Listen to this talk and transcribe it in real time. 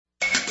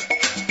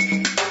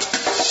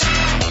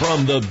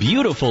From the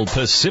beautiful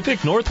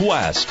Pacific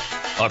Northwest,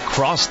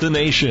 across the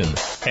nation,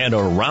 and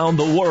around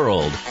the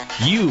world,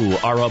 you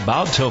are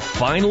about to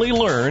finally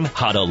learn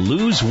how to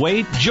lose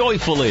weight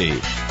joyfully.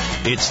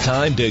 It's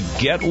time to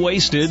Get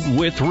Wasted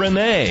with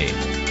Rene.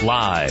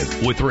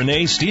 Live with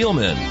Rene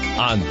Steelman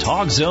on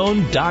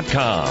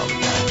TalkZone.com.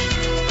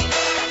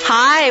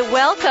 Hi,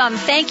 welcome.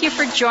 Thank you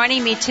for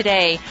joining me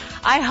today.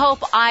 I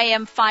hope I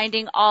am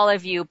finding all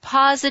of you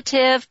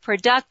positive,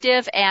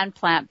 productive, and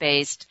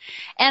plant-based.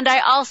 And I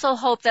also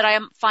hope that I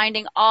am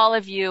finding all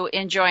of you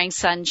enjoying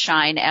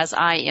sunshine as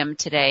I am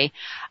today.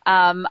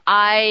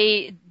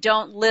 I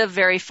don't live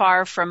very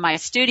far from my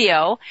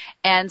studio,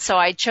 and so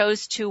I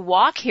chose to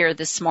walk here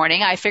this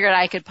morning. I figured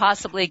I could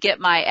possibly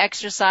get my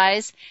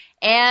exercise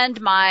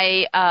and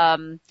my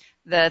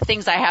the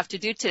things I have to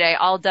do today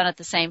all done at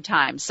the same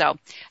time. So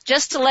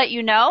just to let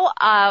you know,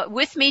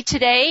 with me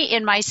today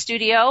in my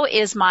studio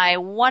is my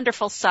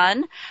wonderful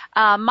son.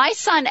 My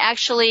son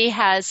actually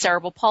has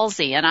cerebral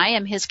palsy, and I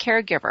am his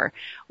caregiver,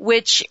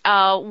 which is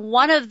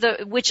one of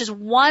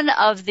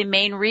the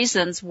main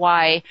reasons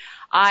why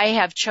I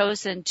have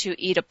chosen to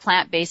eat a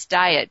plant-based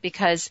diet,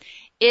 because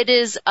it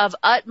is of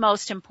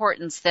utmost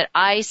importance that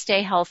I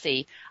stay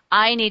healthy.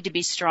 I need to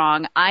be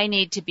strong. I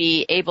need to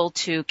be able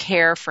to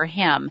care for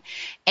him.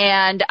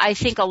 And I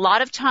think a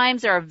lot of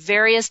times there are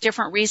various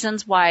different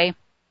reasons why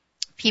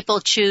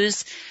people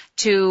choose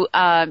to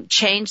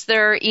change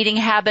their eating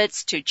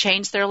habits, to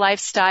change their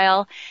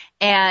lifestyle.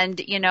 And,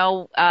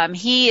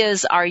 he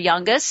is our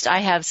youngest. I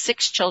have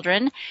 6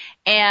 children.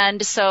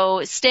 And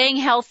so staying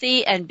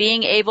healthy and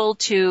being able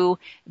to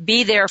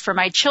be there for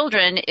my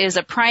children is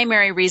a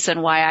primary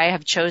reason why I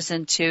have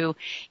chosen to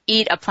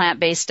eat a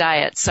plant-based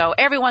diet. So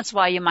every once in a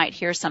while you might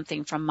hear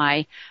something from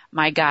my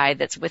guy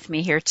that's with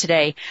me here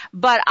today.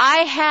 But I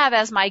have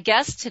as my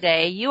guest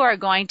today, you are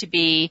going to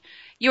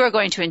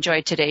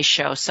enjoy today's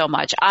show so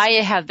much. I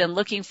have been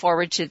looking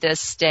forward to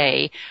this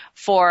day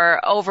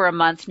for over a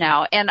month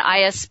now. And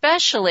I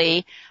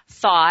especially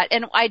thought,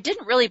 and I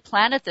didn't really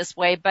plan it this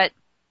way, but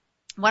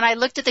when I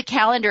looked at the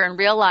calendar and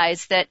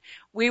realized that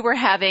we were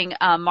having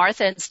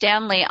Martha and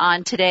Stanley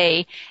on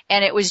today,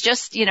 and it was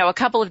just, a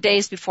couple of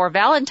days before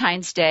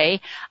Valentine's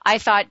Day, I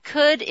thought,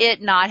 could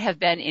it not have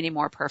been any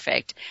more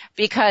perfect?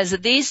 Because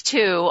these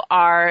two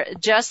are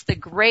just the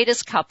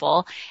greatest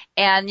couple,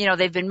 and,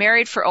 they've been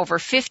married for over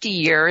 50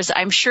 years.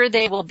 I'm sure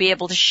they will be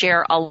able to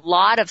share a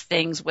lot of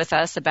things with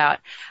us about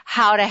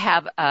how to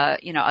have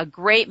a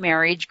great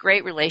marriage,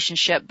 great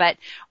relationship, but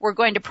we're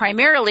going to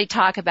primarily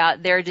talk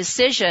about their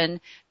decision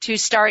to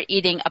start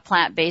eating a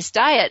plant-based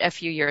diet a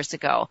few years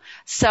ago.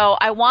 So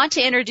I want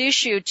to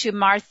introduce you to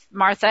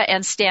Martha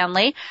and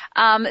Stanley.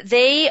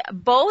 They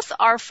both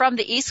are from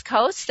the East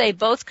Coast. They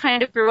both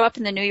kind of grew up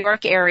in the New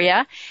York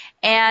area,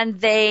 and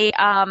they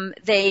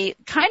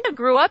kind of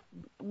grew up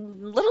a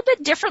little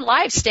bit different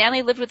lives.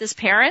 Stanley lived with his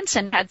parents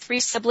and had 3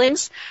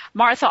 siblings.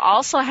 Martha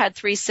also had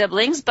 3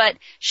 siblings, but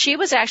she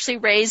was actually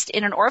raised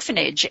in an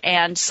orphanage,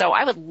 and so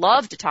I would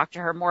love to talk to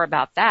her more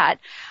about that.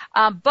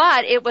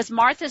 But it was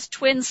Martha's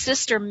twin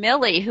sister,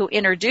 Millie, who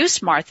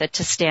introduced Martha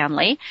to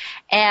Stanley.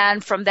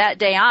 And from that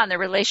day on, the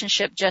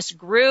relationship just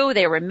grew.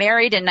 They were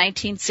married in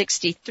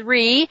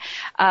 1963,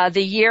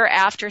 the year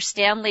after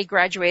Stanley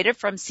graduated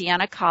from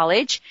Siena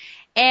College.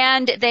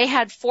 And they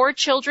had 4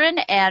 children,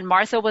 and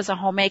Martha was a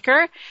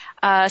homemaker.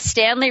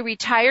 Stanley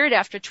retired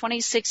after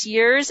 26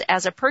 years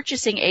as a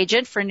purchasing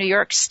agent for New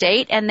York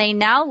State, and they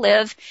now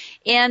live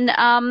in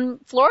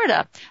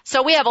Florida.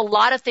 So we have a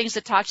lot of things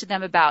to talk to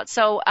them about.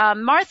 So,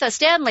 Martha,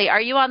 Stanley,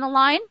 are you on the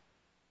line?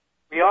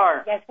 We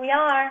are. Yes, we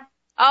are.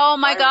 Oh,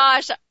 my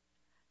gosh.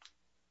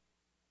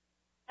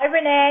 Hi,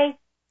 Rene.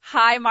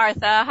 Hi,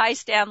 Martha. Hi,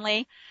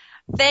 Stanley.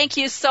 Thank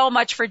you so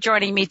much for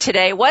joining me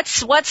today.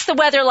 What's the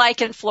weather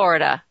like in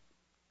Florida?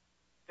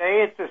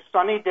 Today it's a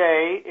sunny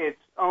day.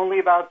 It's only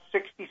about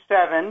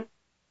 67,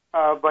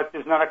 but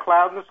there's not a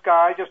cloud in the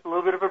sky, just a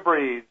little bit of a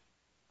breeze.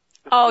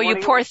 Oh, you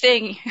poor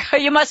thing.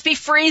 You must be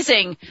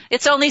freezing.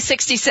 It's only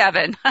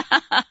 67.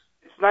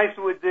 It's nice.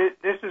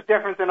 This is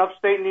different than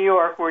upstate New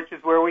York, which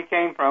is where we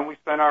came from. We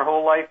spent our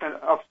whole life in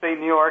upstate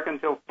New York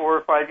until 4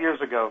 or 5 years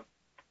ago.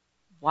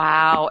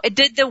 Wow.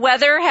 Did the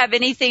weather have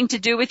anything to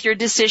do with your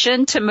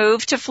decision to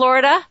move to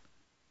Florida?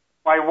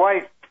 My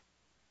wife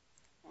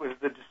was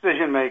the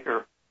decision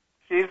maker.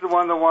 She's the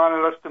one that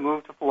wanted us to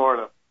move to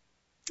Florida.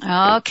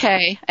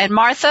 Okay. And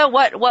Martha,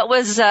 what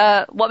was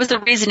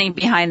the reasoning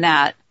behind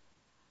that?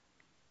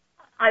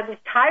 I was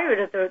tired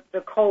of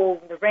the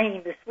cold, the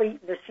rain, the sleet,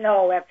 and the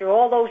snow after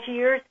all those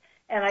years,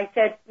 and I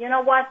said, you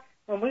know what?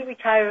 When we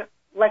retire,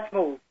 let's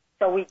move.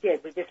 So we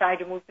did. We decided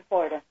to move to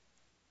Florida.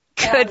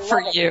 Good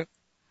for you.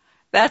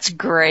 That's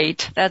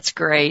great. That's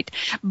great.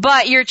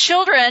 But your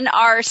children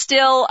are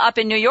still up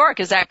in New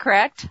York, is that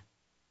correct?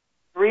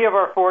 3 of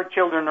our 4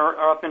 children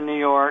are up in New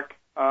York.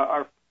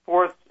 Our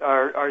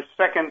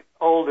second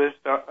oldest,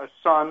 a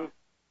son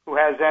who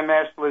has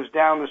MS, lives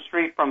down the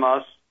street from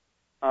us.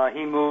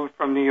 He moved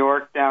from New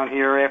York down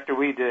here after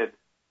we did.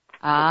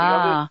 Ah. The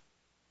others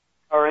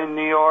are in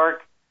New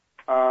York.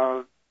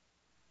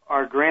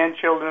 Our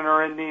grandchildren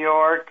are in New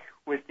York.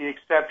 with the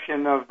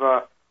exception of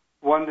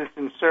one that's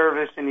in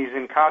service, and he's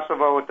in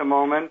Kosovo at the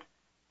moment.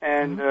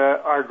 And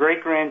our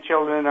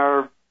great-grandchildren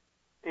are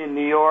in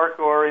New York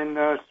or in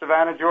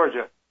Savannah,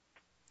 Georgia.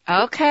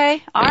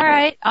 Okay. All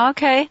right.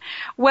 Okay.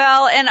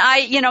 Well, and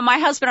my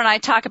husband and I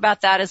talk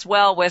about that as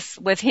well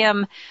with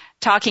him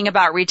talking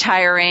about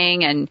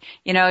retiring and,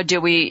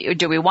 do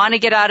we want to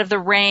get out of the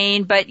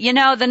rain? But,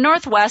 the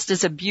Northwest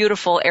is a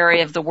beautiful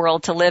area of the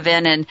world to live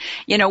in. And,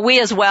 we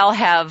as well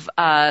have,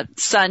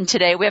 sun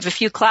today. We have a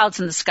few clouds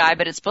in the sky,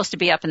 but it's supposed to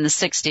be up in the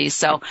 60s.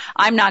 So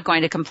I'm not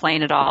going to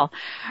complain at all.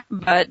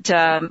 But,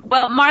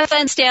 Martha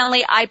and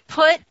Stanley, I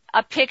put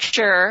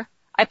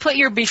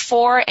your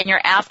before and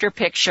your after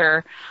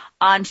picture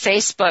on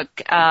Facebook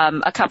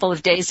a couple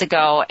of days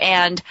ago,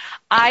 and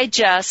I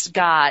just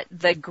got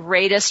the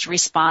greatest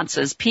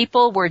responses.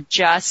 People were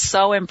just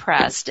so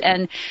impressed.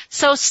 And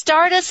so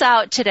start us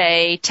out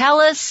today.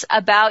 Tell us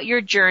about your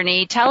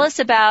journey. Tell us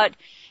about,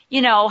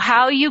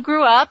 how you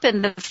grew up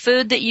and the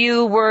food that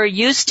you were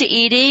used to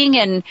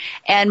eating.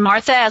 And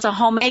Martha, as a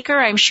homemaker,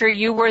 I'm sure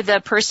you were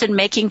the person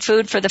making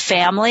food for the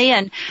family.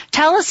 And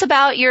tell us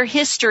about your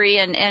history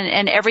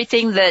and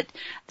everything that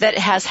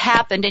has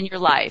happened in your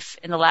life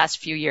in the last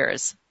few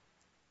years.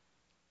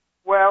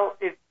 Well,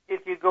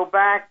 if you go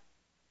back,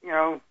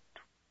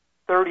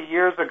 30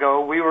 years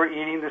ago, we were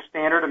eating the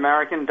standard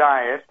American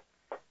diet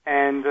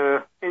and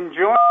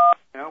enjoying it.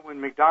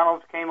 When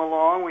McDonald's came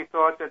along, we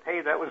thought that,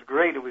 hey, that was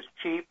great. It was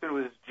cheap, it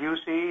was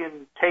juicy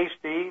and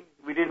tasty.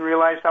 We didn't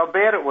realize how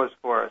bad it was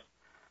for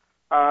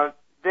us.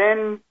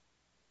 Then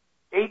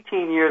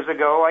 18 years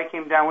ago, I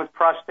came down with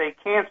prostate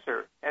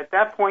cancer. At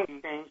that point,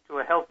 we changed to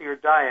a healthier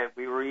diet.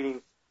 We were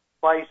eating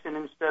bison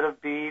instead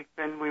of beef,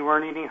 and we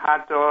weren't eating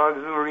hot dogs.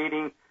 We were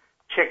eating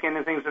chicken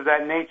and things of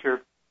that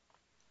nature.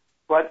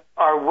 But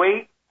our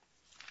weight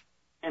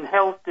and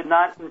health did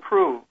not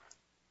improve.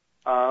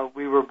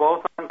 We were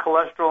both on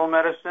cholesterol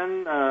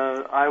medicine.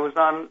 I was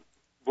on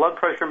blood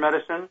pressure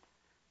medicine.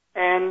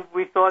 And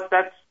we thought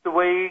that's the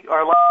way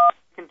our life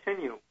would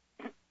continue.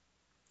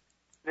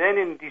 Then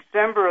in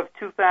December of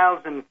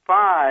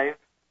 2005,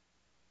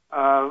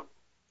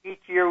 each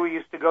year we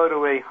used to go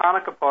to a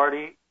Hanukkah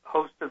party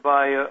hosted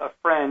by a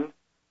friend.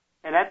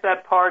 And at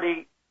that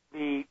party,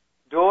 the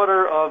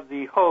daughter of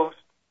the host,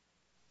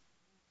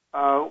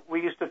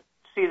 we used to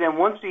see them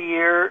once a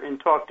year and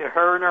talk to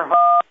her and her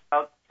husband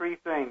about three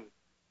things: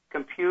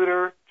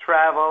 computer,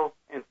 travel,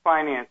 and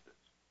finances.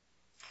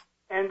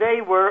 And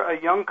they were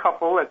a young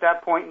couple at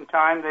that point in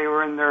time. They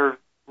were in their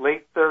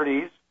late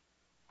 30s,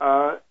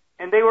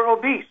 and they were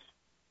obese.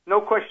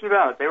 No question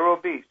about it. They were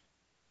obese.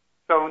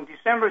 So in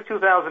December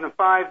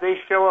 2005, they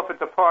show up at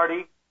the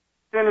party,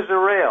 thin as a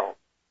rail.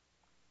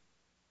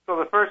 So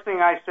the first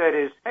thing I said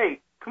is, hey,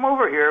 come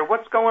over here.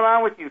 What's going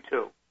on with you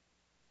two?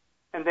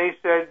 And they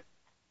said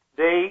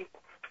they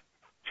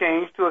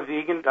changed to a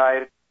vegan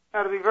diet.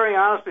 Now, to be very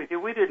honest with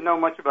you, we didn't know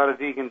much about a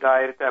vegan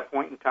diet at that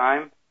point in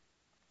time.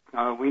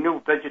 We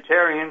knew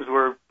vegetarians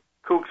were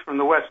kooks from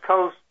the West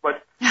Coast,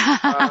 but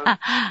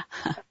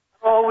that's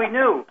all we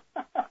knew.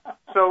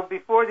 So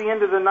before the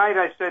end of the night,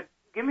 I said,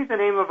 give me the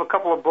name of a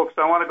couple of books.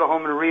 I want to go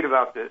home and read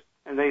about this.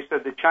 And they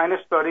said The China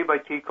Study by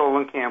T.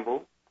 Colin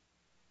Campbell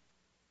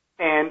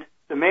and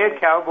The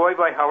Mad Cowboy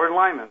by Howard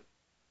Lyman.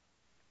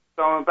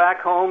 So I went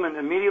back home and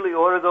immediately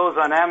ordered those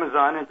on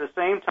Amazon. At the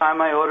same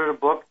time, I ordered a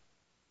book,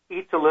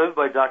 Eat to Live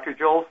by Dr.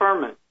 Joel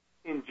Fuhrman.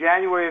 In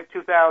January of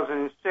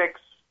 2006,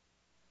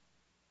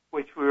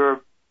 which we were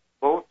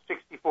both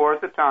 64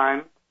 at the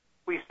time,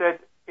 we said,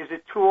 is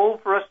it too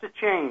old for us to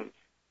change?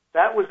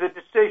 That was a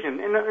decision,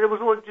 and it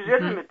was a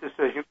legitimate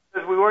decision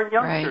because we weren't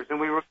youngsters, and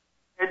we were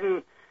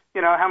heading,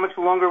 how much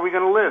longer are we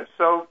going to live?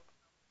 So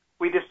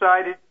we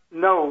decided,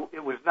 no,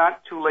 it was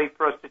not too late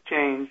for us to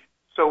change,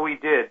 so we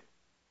did.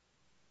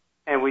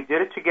 And we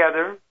did it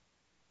together,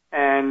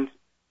 and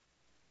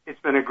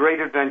it's been a great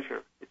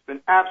adventure. It's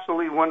been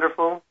absolutely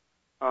wonderful.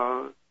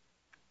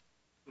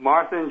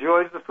 Martha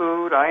enjoys the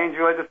food. I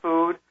enjoy the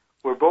food.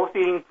 We're both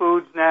eating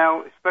foods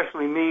now,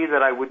 especially me,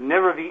 that I would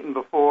never have eaten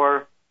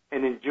before,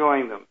 and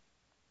enjoying them.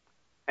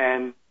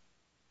 And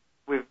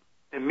we've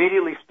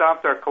immediately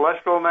stopped our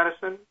cholesterol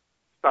medicine,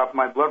 stopped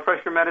my blood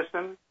pressure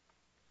medicine,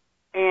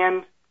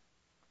 and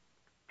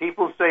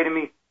people say to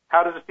me,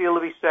 how does it feel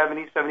to be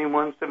 70,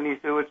 71,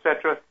 72,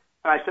 etc.?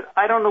 And I said,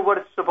 I don't know what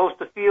it's supposed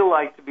to feel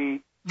like to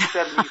be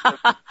 70,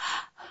 72.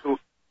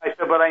 I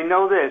said, but I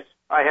know this.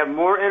 I have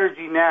more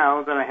energy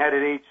now than I had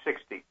at age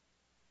 60.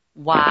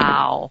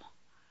 Wow.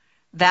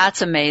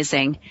 That's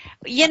amazing.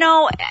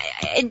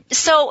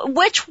 So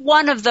which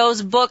one of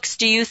those books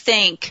do you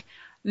think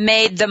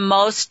made the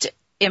most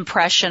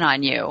impression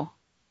on you?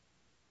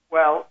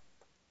 Well,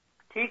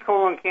 T.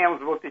 Colin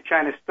Campbell's book, The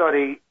China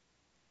Study,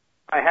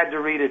 I had to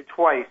read it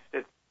twice.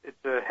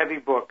 It's a heavy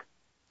book.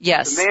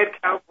 Yes. The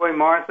Mad Cowboy,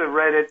 Martha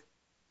read it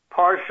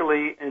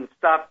partially and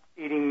stopped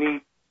eating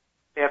meat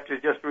after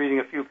just reading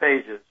a few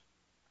pages.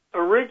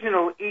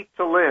 Original Eat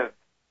to Live,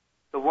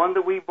 the one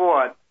that we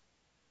bought,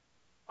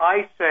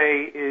 I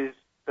say is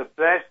the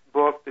best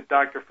book that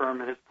Dr.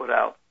 Fuhrman has put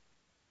out.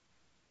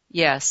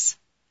 Yes.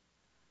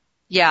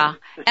 Yeah.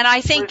 And I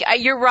think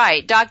you're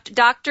right.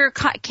 Dr.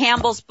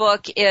 Campbell's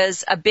book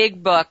is a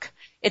big book.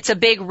 It's a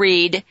big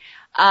read.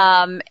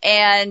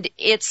 And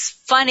it's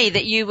funny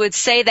that you would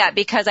say that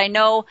because I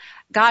know,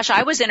 gosh,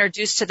 I was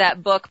introduced to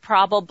that book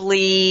probably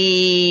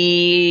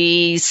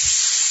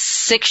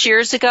 6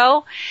 years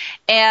ago.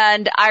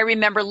 And I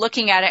remember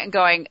looking at it and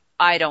going,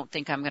 I don't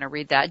think I'm going to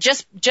read that.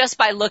 Just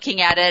by looking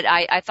at it,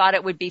 I thought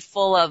it would be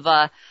full of,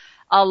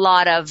 a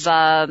lot of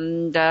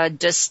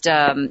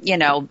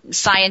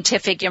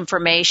scientific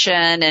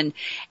information and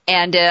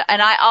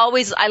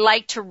I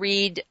like to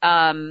read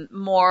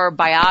more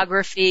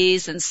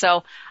biographies, and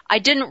so I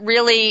didn't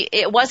really.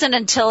 It wasn't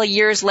until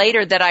years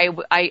later that I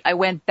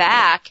went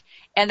back,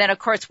 and then of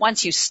course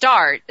once you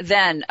start,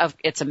 then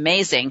it's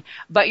amazing.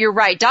 But you're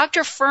right,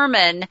 Dr.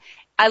 Furman.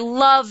 I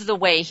love the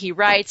way he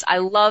writes. I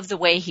love the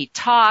way he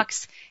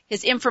talks.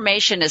 His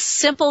information is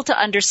simple to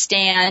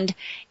understand,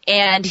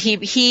 and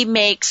he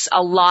makes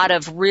a lot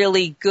of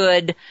really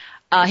good,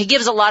 he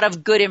gives a lot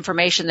of good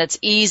information that's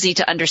easy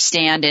to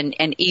understand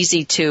and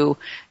easy to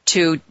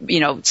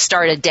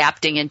start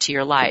adapting into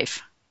your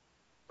life.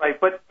 Right,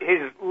 but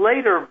his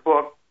later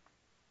book,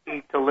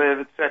 Eat to Live,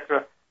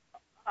 etc.,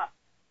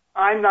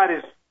 I'm not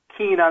as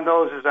keen on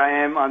those as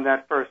I am on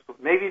that first one.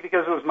 Maybe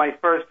because it was my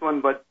first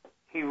one, but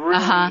he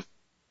really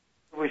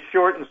was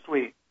short and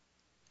sweet.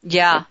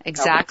 Yeah,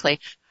 exactly.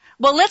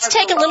 Well, let's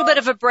take a little bit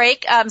of a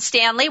break,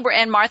 Stanley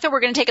and Martha.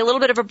 We're going to take a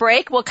little bit of a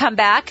break. We'll come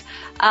back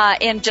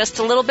in just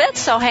a little bit,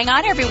 so hang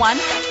on, everyone.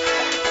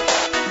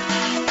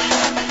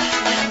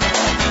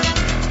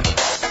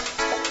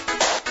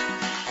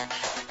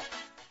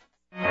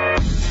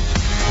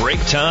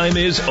 Break time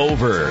is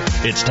over.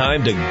 It's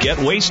time to get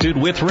wasted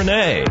with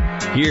Rene.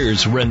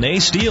 Here's Rene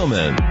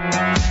Steelman.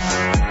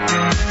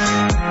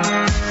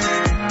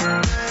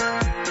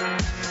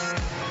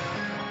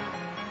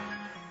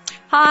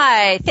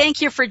 Hi,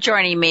 thank you for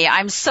joining me.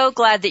 I'm so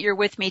glad that you're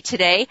with me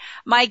today.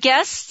 My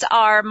guests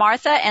are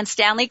Martha and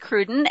Stanley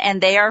Cruden, and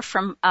they are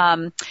from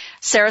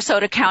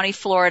Sarasota County,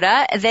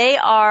 Florida. They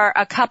are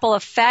a couple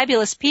of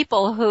fabulous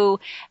people who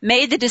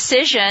made the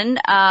decision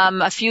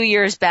a few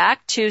years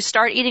back to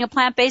start eating a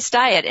plant-based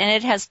diet, and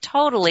it has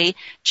totally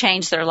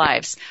changed their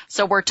lives.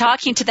 So we're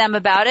talking to them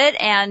about it,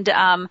 and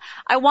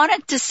I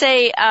wanted to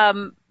say,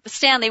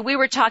 Stanley, we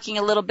were talking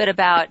a little bit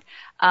about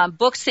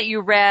books that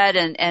you read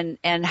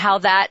and how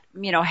that,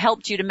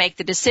 helped you to make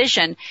the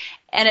decision.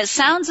 And it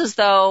sounds as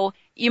though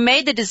you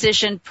made the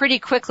decision pretty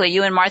quickly.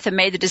 You and Martha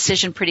made the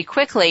decision pretty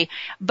quickly.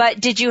 But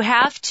did you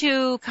have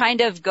to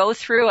kind of go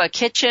through a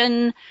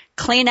kitchen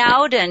clean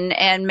out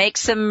and make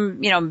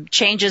some,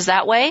 changes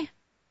that way?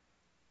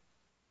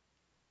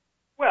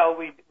 Well,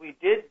 we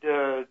did,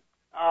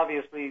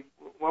 obviously,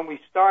 when we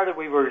started,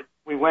 we went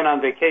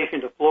on vacation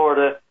to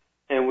Florida,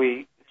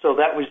 so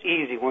that was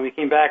easy. When we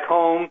came back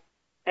home,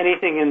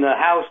 anything in the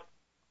house,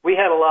 we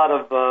had a lot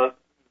of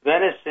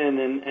venison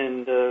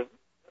and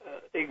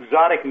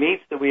exotic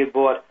meats that we had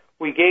bought.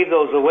 We gave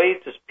those away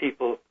to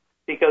people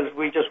because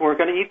we just weren't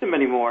going to eat them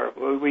anymore.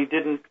 When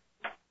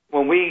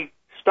we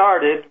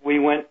started, we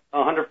went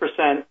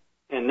 100%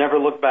 and never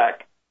looked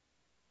back.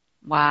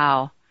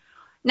 Wow.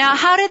 Now,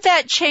 how did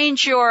that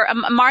change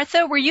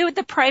Martha, were you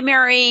the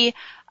primary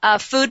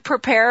food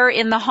preparer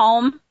in the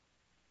home?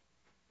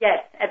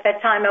 Yes, at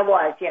that time I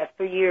was, yes,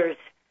 for years.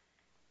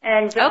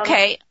 And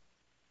okay.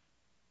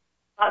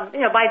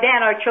 By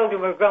then our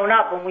children were grown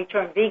up when we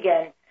turned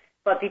vegan.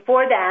 But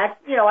before that,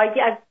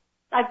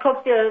 I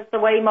cooked the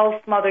way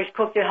most mothers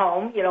cooked at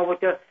home, with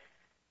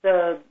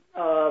the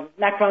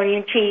macaroni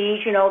and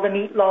cheese, the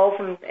meatloaf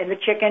and the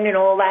chicken and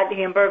all that, the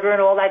hamburger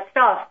and all that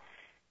stuff.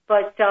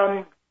 But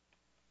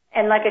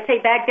and like I say,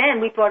 back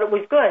then we thought it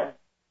was good,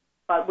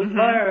 but we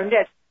learned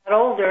as we got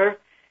older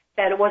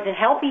that it wasn't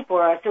healthy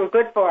for us or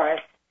good for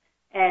us,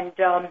 and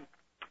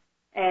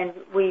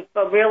we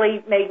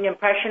really made an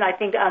impression, I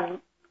think, on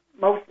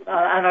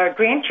our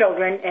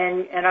grandchildren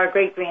and our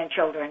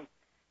great-grandchildren,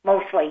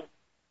 mostly,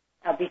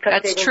 because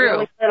that's they were true.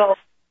 Really little.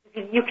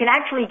 You can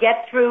actually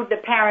get through the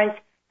parents,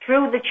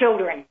 through the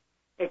children.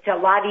 It's a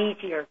lot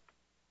easier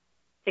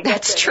to get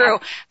That's true.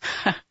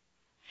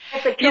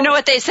 You know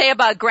what they say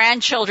about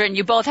grandchildren?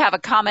 You both have a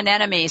common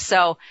enemy,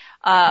 so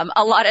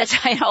a lot of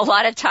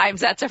times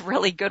that's a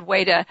really good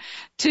way to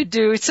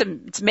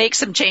make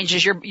some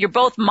changes. Your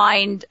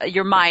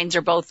minds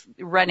are both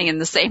running in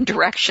the same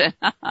direction.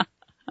 But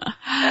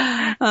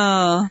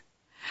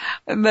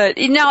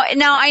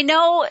now I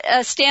know,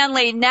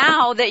 Stanley,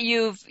 now that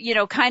you've,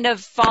 kind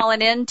of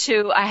fallen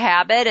into a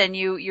habit and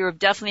you have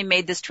definitely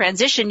made this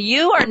transition,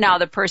 you are now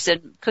the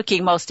person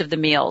cooking most of the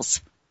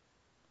meals.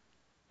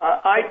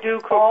 I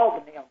do cook all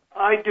the meals.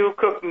 I do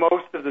cook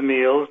most of the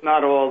meals,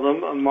 not all of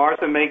them.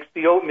 Martha makes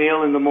the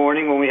oatmeal in the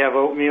morning when we have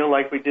oatmeal,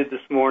 like we did this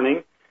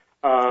morning.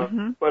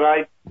 But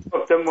I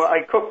cook them.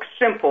 I cook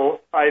simple.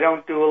 I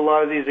don't do a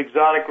lot of these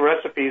exotic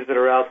recipes that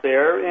are out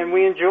there, and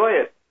we enjoy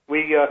it.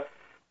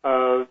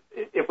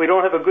 If we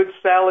don't have a good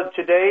salad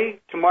today,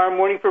 tomorrow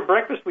morning for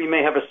breakfast we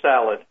may have a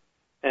salad.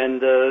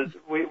 And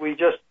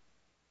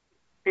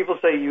people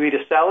say, you eat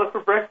a salad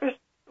for breakfast?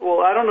 Well,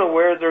 I don't know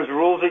where there's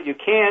rules that you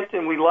can't,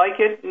 and we like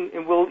it,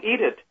 and we'll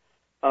eat it.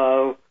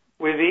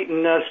 We've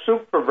eaten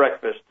soup for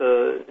breakfast.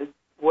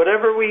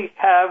 Whatever we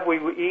have, we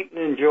eat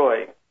and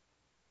enjoy.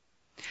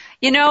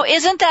 You know,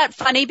 isn't that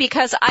funny?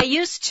 Because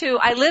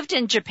I lived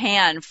in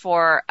Japan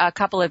for a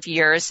couple of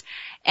years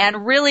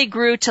and really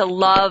grew to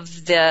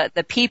love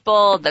the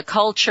people, the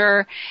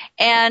culture.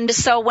 And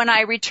so when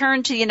I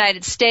returned to the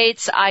United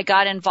States, I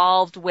got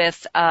involved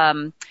with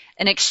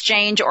an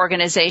exchange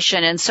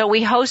organization. And so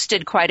we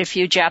hosted quite a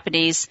few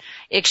Japanese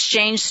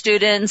exchange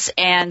students,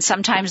 and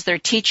sometimes their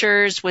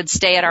teachers would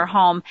stay at our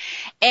home.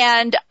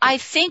 And I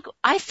think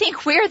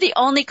we're the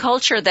only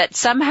culture that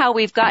somehow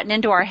we've gotten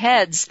into our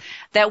heads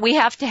that we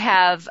have to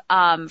have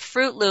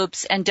Fruit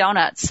Loops and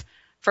donuts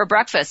for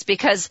breakfast,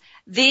 because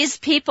these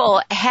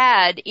people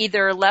had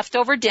either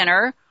leftover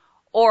dinner,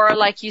 or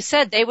like you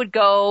said, they would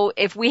go,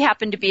 if I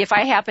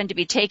happened to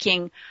be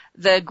taking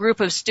the group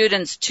of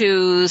students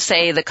to,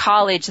 say, the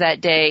college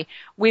that day,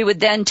 we would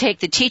then take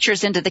the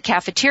teachers into the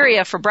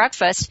cafeteria for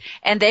breakfast,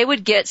 and they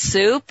would get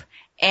soup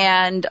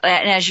and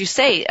as you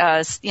say,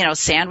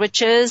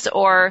 sandwiches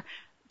or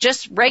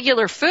just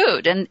regular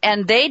food.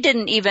 And they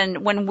didn't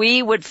even, when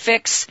we would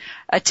fix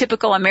a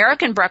typical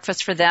American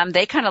breakfast for them,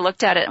 they kind of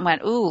looked at it and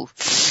went, ooh,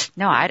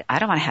 no, I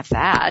don't want to have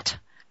that.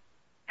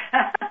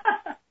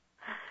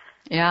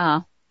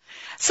 Yeah.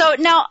 So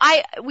now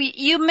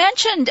you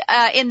mentioned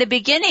in the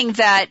beginning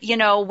that,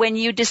 when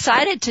you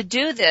decided to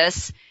do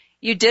this,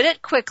 you did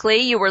it quickly.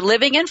 You were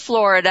living in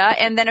Florida,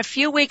 and then a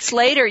few weeks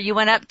later you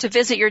went up to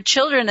visit your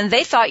children, and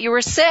they thought you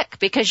were sick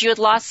because you had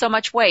lost so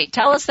much weight.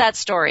 Tell us that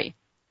story.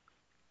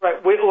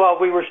 Right.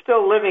 We were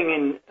still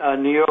living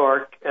in New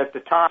York at the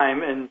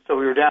time, and so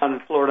we were down in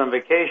Florida on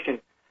vacation.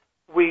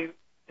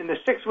 In the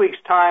 6 weeks'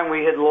 time,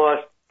 we had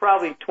lost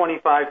probably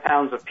 25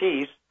 pounds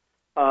apiece.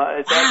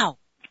 Wow.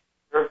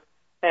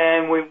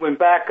 And we went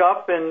back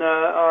up, and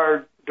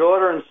our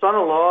daughter and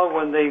son-in-law,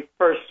 when they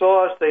first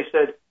saw us, they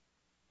said,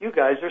 "You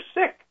guys are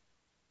sick."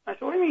 I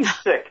said, "What do you mean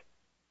sick?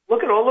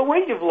 Look at all the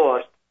weight you've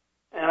lost."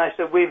 And I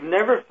said, "We've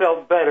never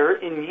felt better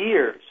in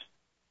years.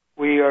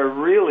 We are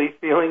really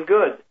feeling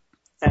good."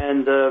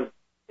 And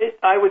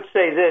I would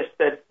say this,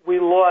 that we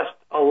lost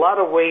a lot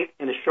of weight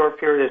in a short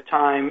period of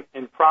time,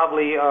 and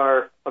probably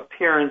our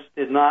appearance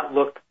did not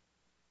look,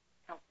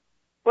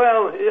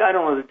 well, I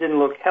don't know if it didn't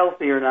look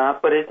healthy or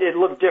not, but it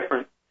looked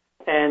different.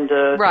 And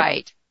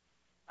right.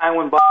 I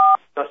went by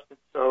adjusted,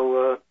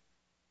 so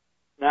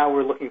now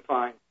we're looking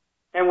fine.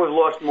 And we've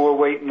lost more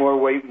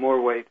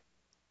weight.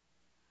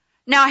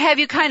 Now, have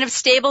you kind of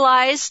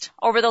stabilized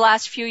over the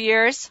last few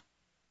years?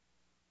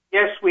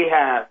 Yes, we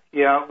have.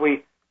 Yeah,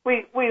 we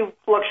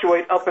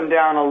fluctuate up and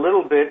down a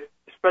little bit,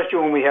 especially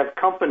when we have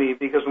company,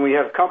 because when we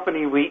have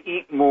company, we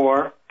eat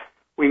more.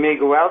 We may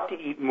go out to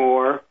eat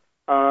more.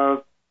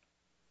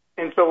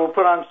 And so we'll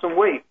put on some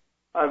weight.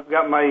 I've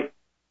got my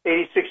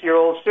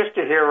 86-year-old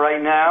sister here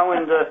right now,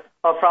 and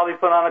I'll probably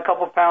put on a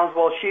couple pounds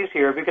while she's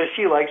here because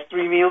she likes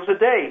 3 meals a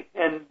day,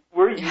 and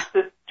we're used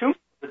to 2 meals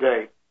a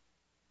day.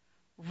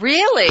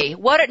 Really?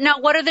 What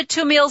are the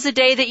 2 meals a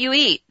day that you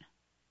eat?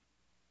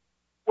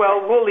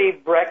 Well, we'll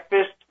eat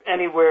breakfast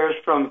anywhere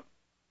from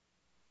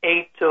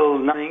 8 till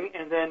 9,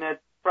 and then at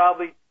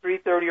probably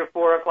 3:30 or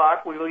 4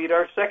 o'clock, we'll eat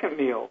our second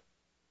meal.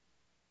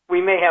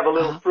 We may have a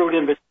little fruit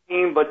in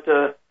between, but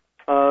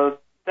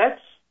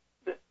that's,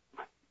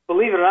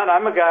 believe it or not,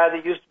 I'm a guy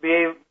that used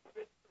to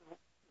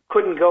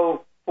couldn't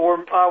go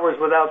 4 hours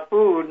without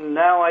food, and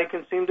now I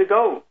can seem to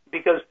go,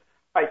 because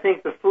I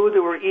think the food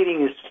that we're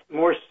eating is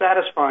more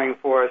satisfying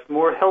for us,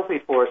 more healthy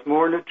for us,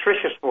 more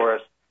nutritious for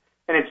us,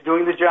 and it's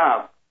doing the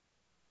job.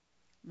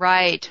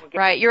 Right.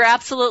 You're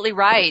absolutely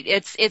right.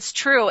 It's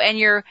true,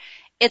 and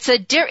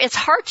it's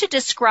hard to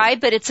describe,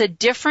 but it's a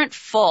different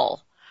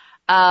full.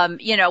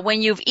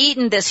 When you've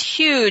eaten this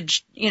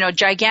huge,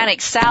 gigantic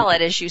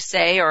salad, as you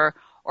say, or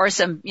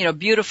some,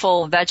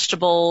 beautiful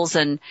vegetables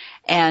and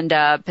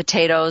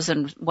potatoes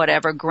and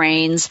whatever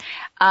grains,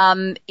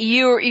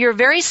 you're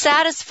very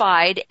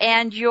satisfied,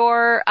 and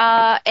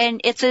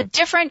and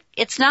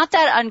it's not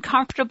that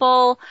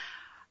uncomfortable,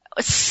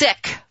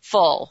 sick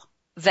full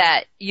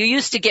that you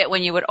used to get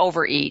when you would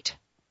overeat.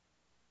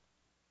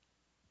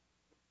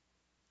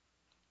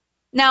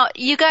 Now,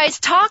 you guys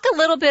talk a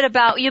little bit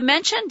about, you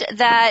mentioned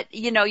that,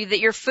 that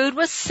your food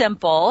was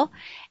simple.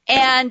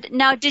 And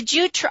now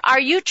are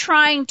you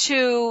trying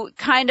to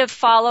kind of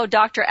follow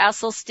Dr.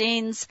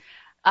 Esselstyn's,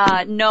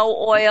 no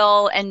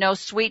oil and no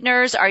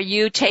sweeteners? Are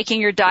you taking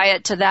your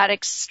diet to that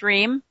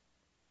extreme?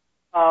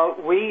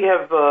 We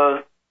have,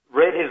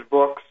 read his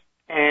books,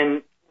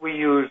 and we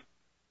use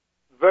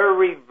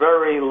very,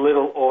 very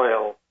little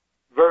oil.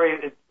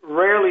 Very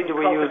rarely do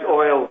we use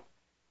oil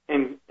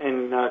in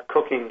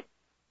cooking.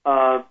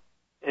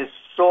 As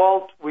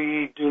salt,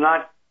 we do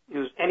not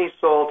use any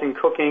salt in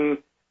cooking.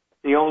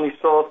 The only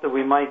salt that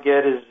we might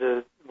get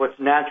is what's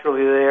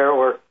naturally there,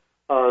 or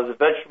the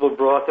vegetable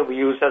broth that we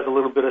use has a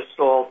little bit of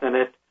salt in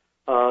it.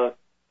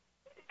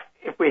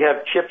 If we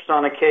have chips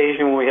on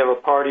occasion, when we have a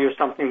party or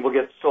something, we'll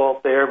get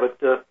salt there.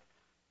 But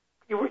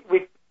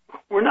we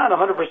we're not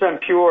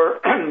 100% pure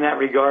in that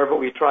regard, but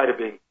we try to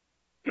be.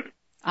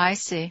 I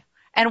see.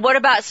 And what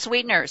about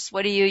sweeteners?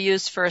 What do you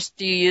use first?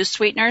 Do you use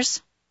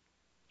sweeteners?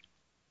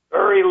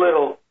 Very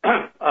little.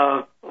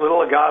 A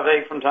little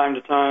agave from time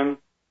to time.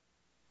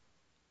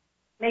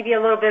 Maybe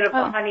a little bit of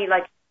honey,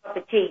 like a cup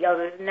of tea.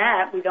 Other than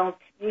that, we don't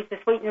use the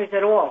sweeteners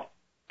at all.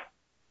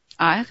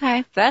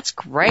 Okay, that's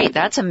great.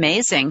 That's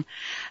amazing.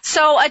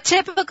 So a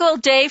typical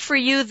day for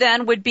you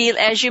then would be,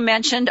 as you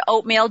mentioned,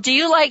 oatmeal. Do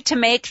you like to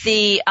make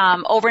the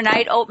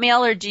overnight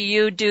oatmeal, or do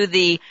you do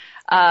the,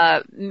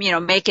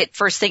 make it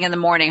first thing in the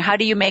morning? How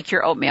do you make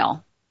your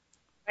oatmeal?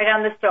 Right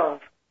on the stove.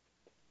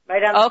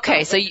 Right on the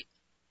Okay, stove. so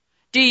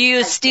do you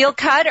use steel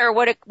cut, or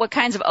what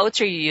kinds of oats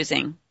are you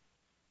using?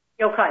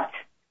 Steel cut.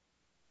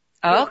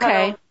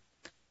 Okay.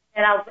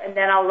 And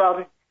then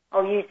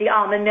I'll use the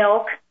almond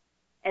milk.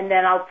 And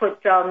then I'll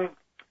put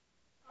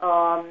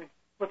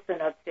what's the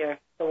nuts there?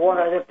 The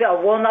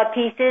walnut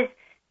pieces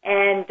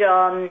and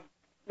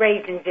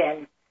raisins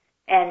in.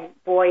 And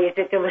boy, is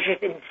it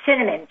delicious! And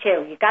cinnamon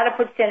too. You got to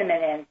put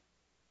cinnamon in,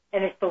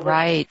 and it's delicious.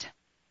 Right.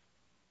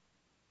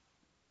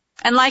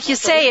 And like you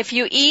say, if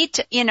you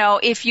eat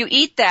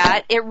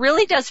that, it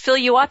really does fill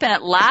you up, and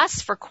it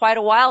lasts for quite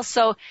a while.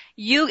 So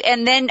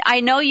and then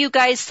I know you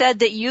guys said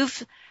that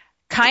you've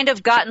kind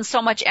of gotten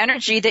so much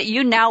energy that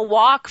you now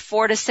walk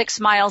 4 to 6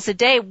 miles a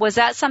day. Was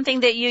that something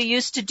that you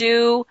used to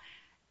do?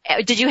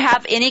 Did you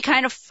have any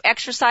kind of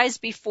exercise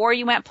before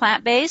you went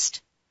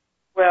plant-based?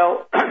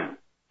 Well,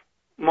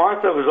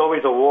 Martha was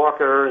always a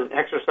walker and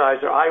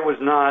exerciser. I was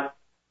not.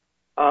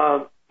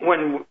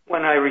 When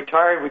I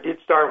retired, we did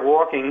start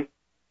walking,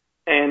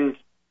 and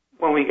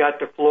when we got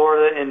to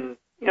Florida, and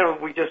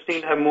we just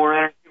seemed to have more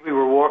energy. We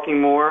were walking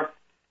more.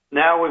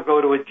 Now we go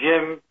to a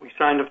gym. We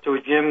signed up to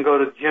a gym. Go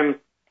to the gym.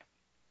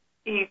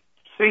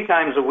 3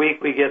 times a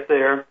week we get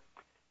there.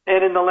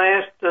 And in the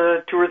last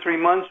 2 or 3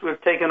 months, we've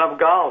taken up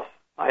golf.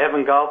 I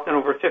haven't golfed in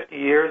over 50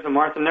 years, and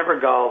Martha never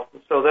golfed.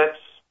 So that's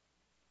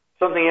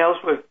something else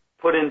we've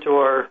put into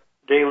our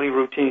daily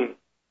routine.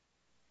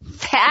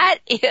 That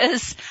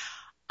is,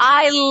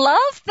 I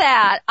love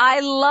that.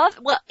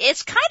 Well,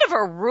 it's kind of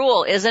a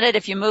rule, isn't it?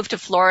 If you move to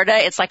Florida,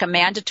 it's like a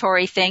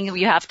mandatory thing.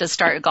 You have to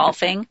start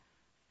golfing.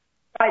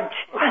 Right.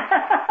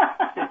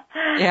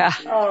 Yeah.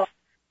 Oh.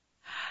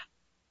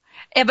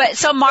 But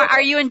so,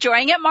 are you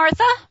enjoying it,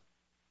 Martha?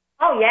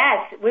 Oh,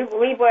 yes. We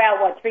were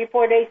out,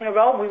 3-4 days in a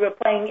row. We were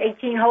playing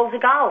 18 holes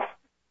of golf.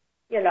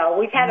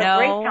 We've had a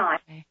great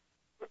time.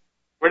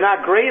 We're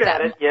not great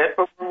at it yet,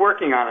 but we're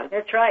working on it.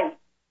 That's right.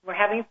 We're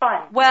having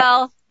fun.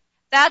 Well,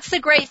 that's the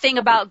great thing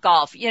about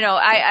golf.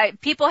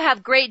 People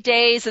have great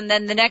days, and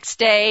then the next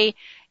day,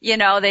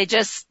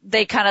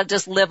 they kind of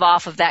just live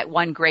off of that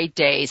one great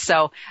day.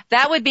 So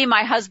that would be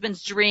my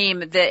husband's dream,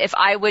 that if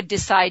I would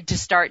decide to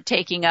start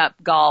taking up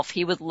golf,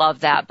 he would love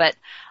that. But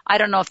I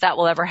don't know if that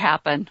will ever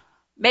happen.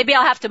 Maybe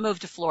I'll have to move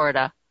to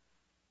Florida.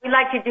 We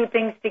like to do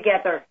things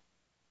together.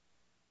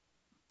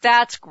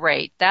 That's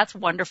great. That's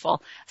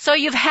wonderful. So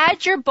you've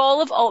had your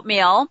bowl of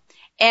oatmeal,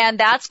 and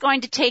that's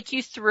going to take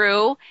you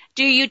through.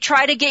 Do you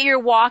try to get your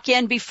walk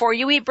in before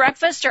you eat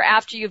breakfast or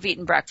after you've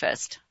eaten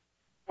breakfast?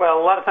 Well,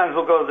 a lot of times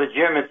we'll go to the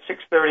gym at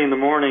 6:30 in the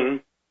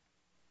morning,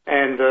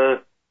 and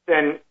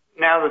then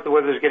now that the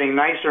weather's getting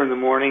nicer in the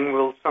morning,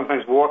 we'll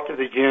sometimes walk to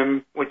the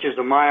gym, which is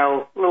a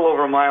little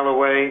over a mile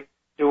away,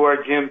 do our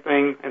gym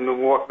thing, and then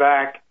walk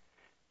back.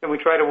 Then we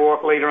try to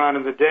walk later on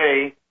in the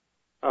day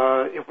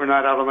if we're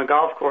not out on the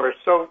golf course.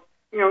 So,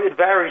 it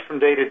varies from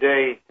day to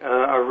day.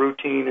 Our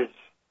routine is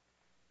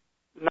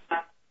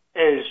not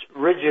as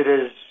rigid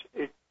as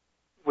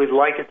we'd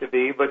like it to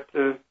be, but,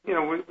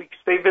 we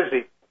stay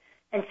busy.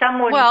 And some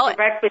mornings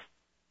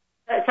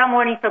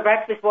for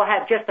breakfast we'll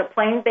have just a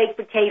plain baked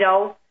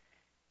potato,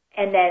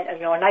 and then a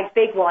nice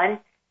big one,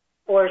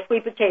 or a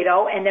sweet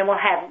potato, and then we'll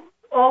have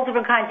all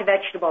different kinds of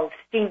vegetables,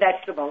 steamed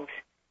vegetables.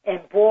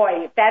 And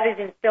boy, that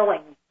is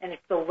filling, and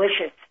it's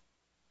delicious.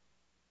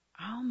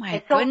 Oh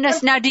my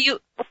goodness! Now, do you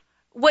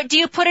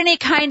put any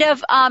kind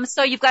of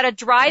so you've got a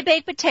dry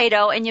baked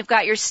potato and you've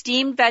got your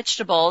steamed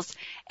vegetables,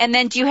 and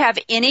then do you have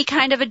any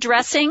kind of a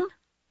dressing?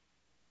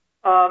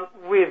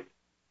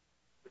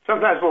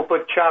 Sometimes we'll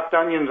put chopped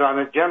onions on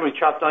it, generally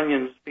chopped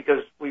onions,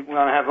 because we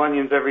want to have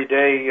onions every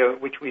day,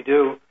 which we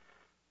do.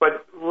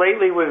 But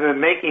lately we've been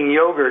making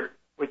yogurt,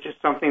 which is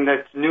something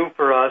that's new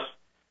for us.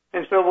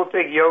 And so we'll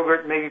take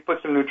yogurt, maybe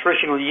put some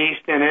nutritional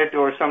yeast in it,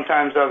 or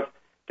sometimes I've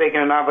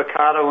taken an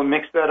avocado and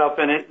mixed that up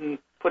in it and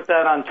put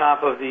that on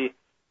top of the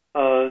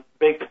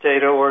baked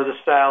potato or the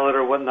salad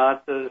or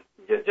whatnot.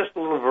 Just a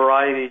little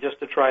variety just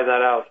to try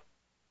that out.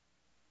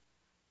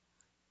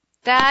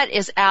 That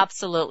is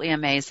absolutely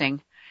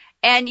amazing.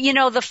 And,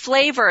 the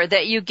flavor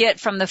that you get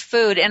from the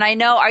food. And I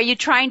know, are you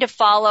trying to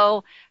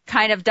follow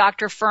kind of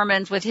Dr.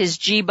 Furman's with his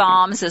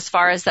G-bombs as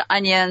far as the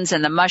onions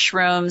and the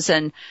mushrooms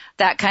and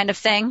that kind of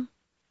thing?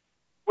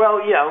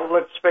 Well, yeah,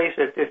 let's face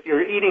it. If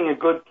you're eating a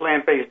good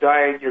plant-based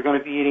diet, you're going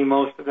to be eating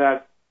most of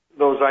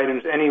those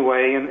items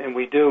anyway. And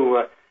we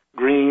do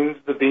greens,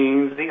 the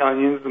beans, the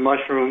onions, the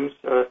mushrooms.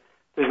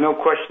 There's no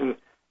question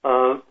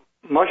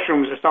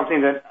mushrooms is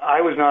something that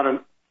I was not a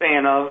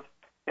fan of,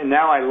 and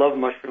now I love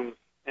mushrooms.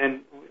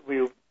 And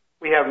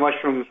we have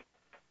mushrooms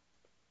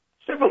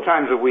several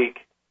times a week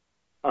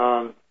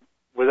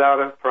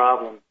without a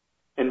problem.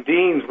 And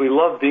beans, we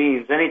love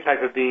beans, any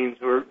type of beans,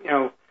 or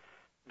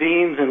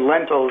beans and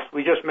lentils.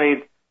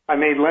 I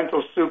made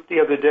lentil soup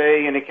the other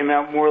day, and it came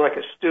out more like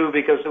a stew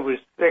because it was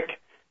thick.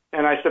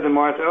 And I said to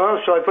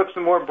Martha, shall I put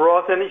some more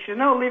broth in it? She said,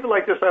 no, leave it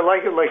like this. I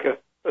like it like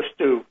a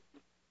stew.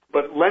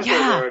 But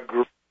lentils are a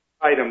great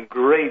item,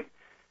 great.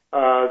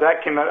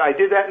 That came out. I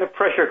did that in the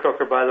pressure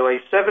cooker, by the way.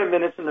 7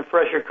 minutes in the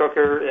pressure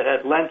cooker. It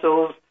had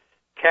lentils,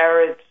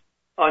 carrots,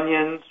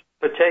 onions,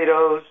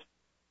 potatoes,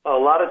 a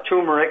lot of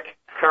turmeric,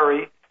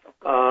 curry,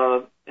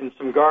 and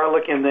some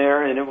garlic in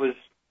there, and it was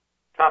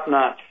top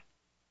notch.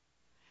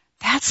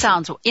 That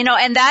sounds,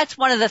 and that's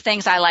one of the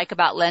things I like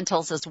about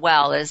lentils as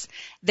well, is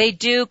they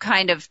do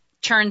kind of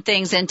turn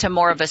things into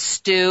more of a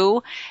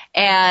stew,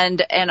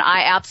 and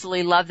I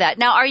absolutely love that.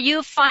 Now, are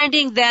you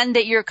finding then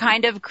that you're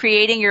kind of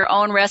creating your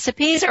own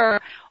recipes,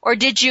 or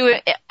did you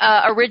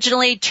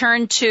originally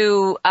turn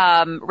to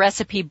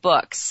recipe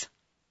books?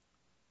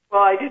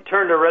 Well, I did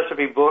turn to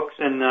recipe books,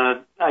 and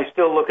I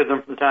still look at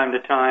them from time to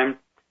time.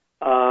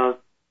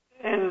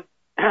 And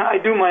I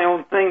do my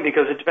own thing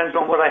because it depends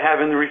on what I have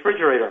in the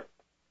refrigerator.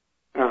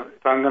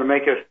 If I'm going to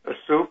make a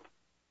soup,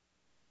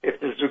 if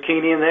there's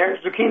zucchini in there,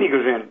 zucchini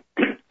goes in.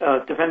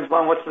 Depends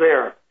on what's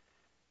there.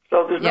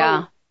 So there's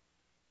no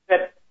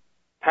set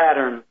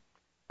pattern.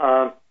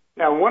 Now,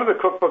 one of the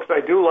cookbooks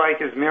I do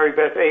like is Mary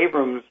Beth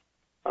Abrams'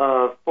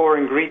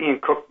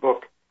 4-ingredient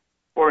cookbook,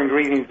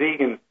 4-ingredient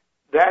vegan.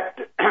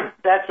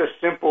 That's a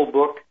simple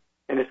book,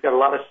 and it's got a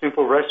lot of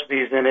simple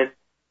recipes in it.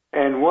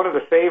 And one of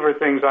the favorite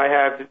things I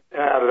have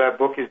out of that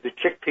book is the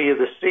chickpea of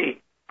the sea.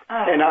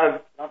 And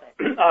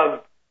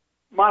I've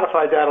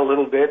modified that a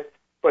little bit,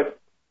 but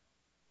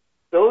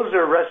those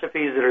are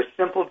recipes that are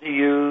simple to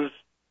use,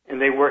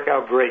 and they work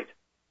out great.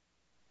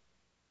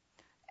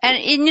 And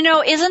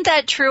isn't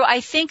that true?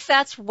 I think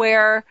that's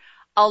where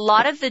a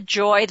lot of the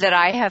joy that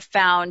I have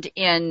found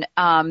in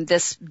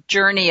this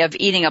journey of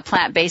eating a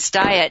plant-based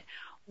diet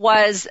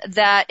was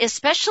that,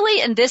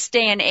 especially in this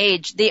day and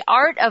age, the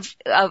art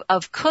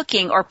of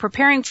cooking or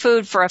preparing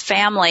food for a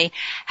family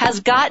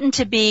has gotten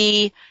to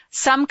be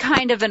some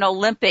kind of an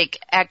Olympic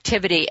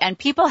activity, and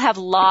people have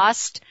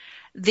lost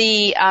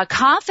the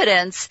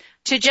confidence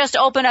to just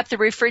open up the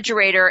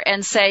refrigerator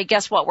and say,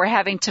 guess what, we're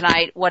having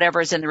tonight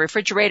whatever's in the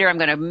refrigerator. I'm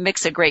going to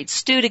mix a great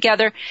stew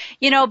together.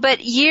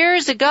 But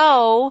years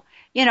ago,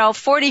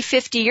 40,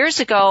 50 years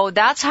ago,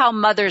 that's how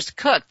mothers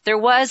cooked. There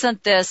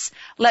wasn't this,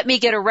 let me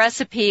get a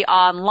recipe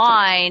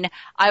online.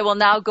 I will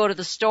now go to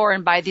the store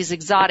and buy these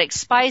exotic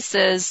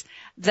spices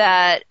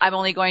that I'm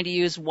only going to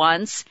use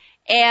once.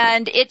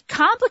 And it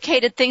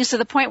complicated things to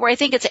the point where I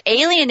think it's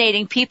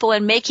alienating people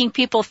and making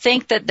people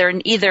think that they're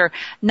either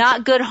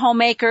not good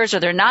homemakers or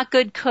they're not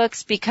good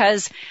cooks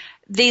because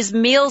these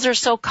meals are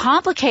so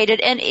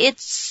complicated, and it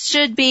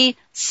should be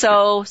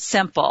so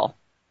simple.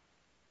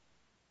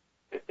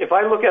 If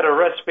I look at a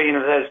recipe and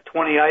it has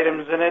 20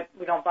 items in it,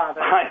 we don't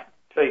bother. I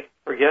say,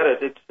 forget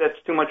it. That's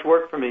too much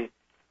work for me.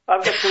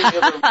 I've got too many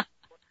other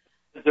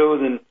to do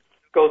than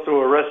go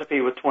through a recipe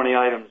with 20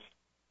 items.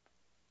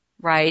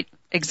 Right,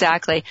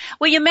 exactly.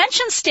 Well, you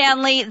mentioned,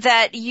 Stanley,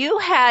 that you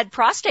had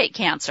prostate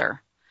cancer.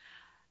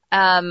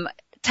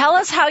 Tell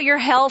us how your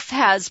health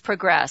has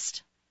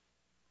progressed.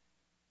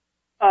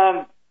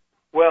 Well,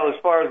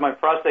 as far as my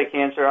prostate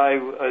cancer,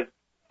 I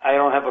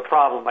don't have a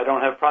problem. I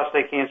don't have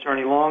prostate cancer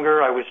any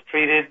longer. I was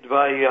treated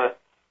by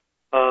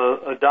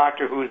a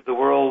doctor who is the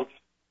world's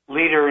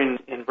leader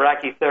in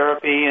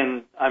brachytherapy,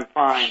 and I'm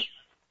fine.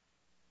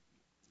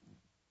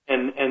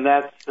 And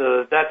that's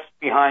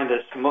behind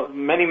us.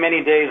 Many,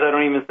 many days I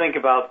don't even think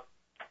about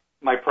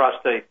my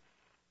prostate.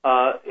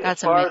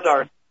 That's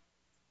amazing.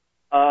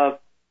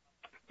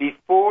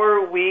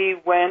 Before we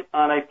went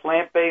on a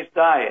plant-based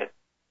diet,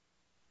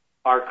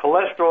 our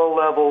cholesterol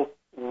level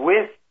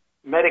with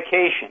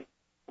medication,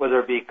 whether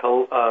it be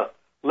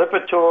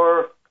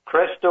Lipitor,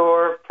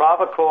 Crestor,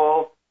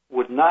 Provocol,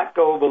 would not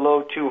go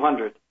below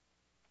 200.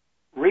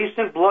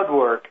 Recent blood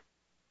work,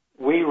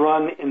 we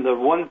run in the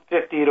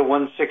 150 to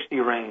 160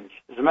 range.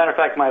 As a matter of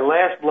fact, my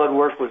last blood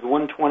work was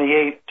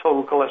 128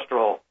 total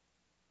cholesterol.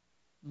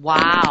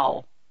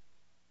 Wow.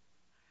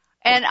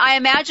 And I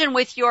imagine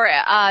with your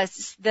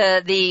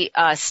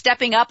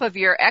stepping up of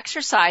your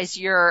exercise,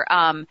 your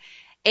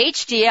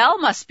HDL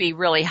must be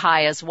really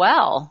high as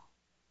well.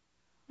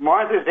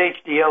 Martha's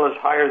HDL is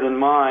higher than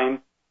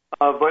mine,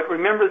 but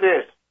remember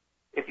this: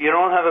 if you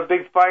don't have a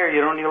big fire,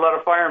 you don't need a lot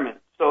of firemen.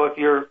 So if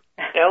your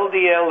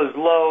LDL is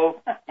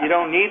low, you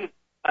don't need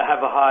to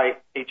have a high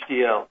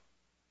HDL.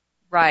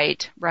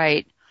 Right,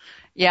 right.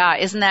 Yeah,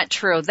 isn't that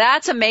true?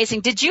 That's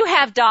amazing. Did you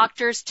have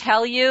doctors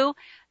tell you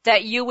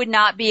that you would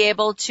not be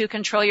able to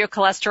control your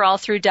cholesterol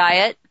through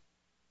diet?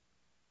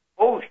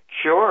 Oh,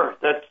 sure.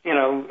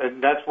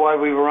 That's why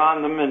we were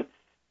on them and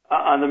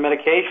on the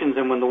medications.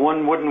 And when the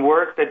one wouldn't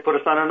work, they'd put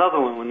us on another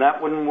one. When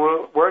that wouldn't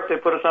work,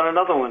 they'd put us on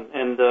another one.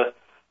 And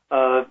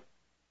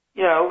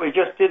it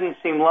just didn't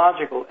seem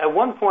logical. At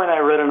one point, I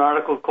read an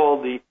article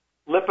called The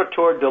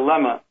Lipitor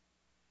Dilemma.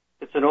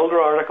 It's an older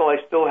article. I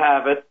still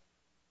have it.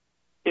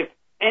 If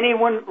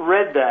anyone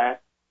read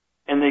that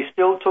and they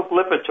still took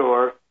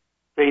Lipitor,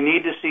 they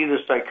need to see the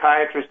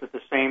psychiatrist at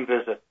the same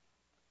visit.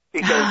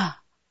 Because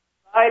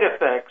side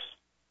effects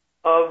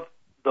of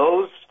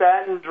those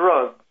statin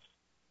drugs,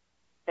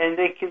 and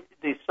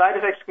the side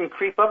effects can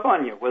creep up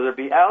on you, whether it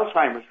be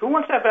Alzheimer's. Who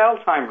wants to have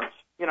Alzheimer's?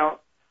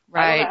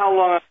 Right. I don't know how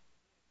long,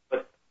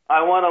 but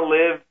I want to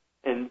live,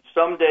 and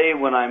someday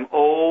when I'm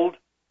old,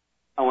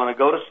 I want to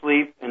go to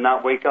sleep and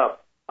not wake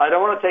up. I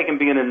don't want to take and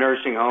be in a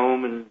nursing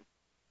home and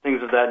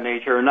things of that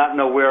nature, or not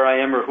know where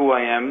I am or who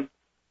I am.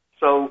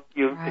 So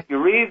if you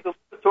read the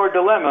Lipitor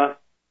Dilemma,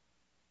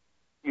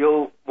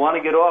 you'll want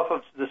to get off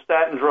of the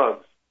statin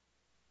drugs.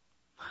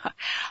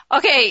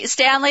 Okay,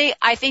 Stanley,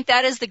 I think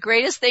that is the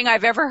greatest thing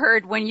I've ever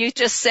heard when you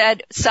just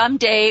said,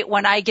 someday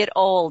when I get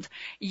old.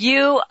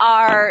 You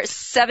are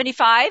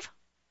 75?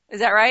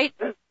 Is that right?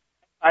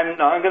 I'm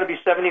going to be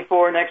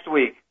 74 next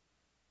week.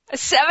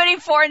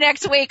 74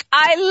 next week.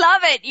 I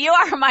love it. You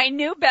are my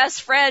new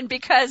best friend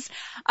because,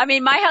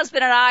 my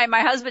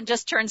husband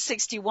just turned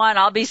 61.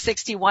 I'll be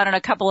 61 in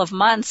a couple of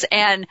months.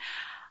 And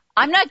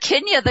I'm not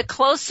kidding you. The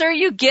closer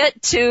you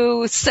get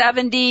to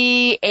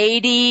 70,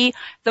 80,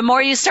 the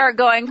more you start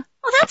going,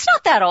 well, that's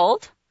not that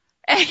old.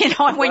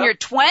 And, when you're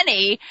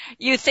 20,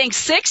 you think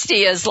 60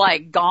 is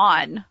like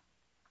gone.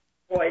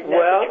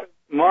 Well,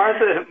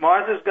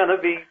 Martha's going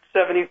to be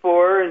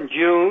 74 in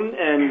June,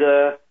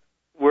 and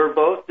we're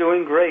both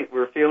doing great.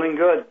 We're feeling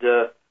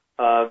good.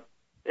 I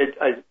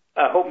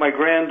hope my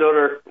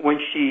granddaughter,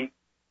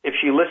 if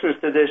she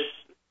listens to this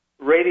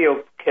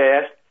radio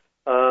cast,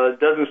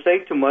 doesn't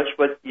say too much,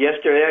 but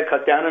yesterday I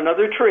cut down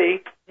another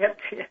tree. Yep.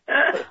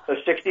 A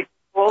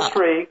 60-year-old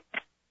tree.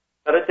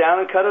 Cut it down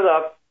and cut it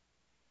up.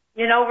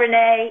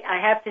 Rene, I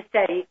have to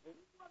say,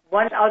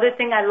 one other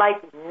thing I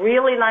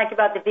really like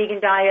about the vegan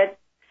diet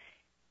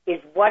is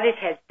what it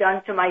has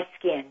done to my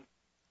skin.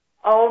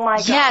 Oh my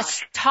gosh.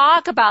 Yes,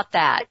 talk about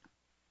that.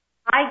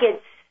 I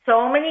get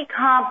so many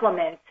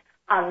compliments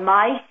on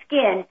my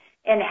skin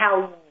and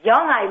how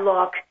young I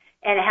look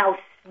and how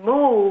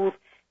smooth.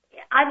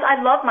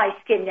 I love my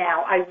skin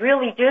now. I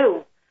really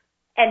do.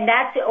 And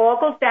that all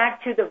goes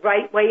back to the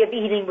right way of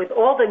eating with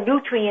all the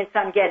nutrients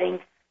I'm getting.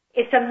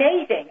 It's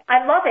amazing.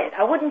 I love it.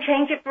 I wouldn't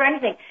change it for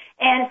anything.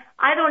 And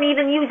I don't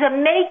even use a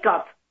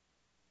makeup.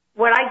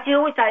 What I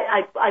do is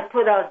I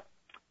put a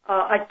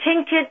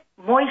tinted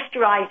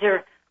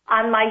moisturizer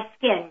on my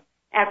skin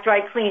after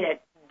I clean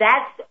it.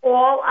 That's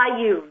all I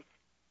use.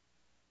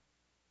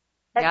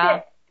 That's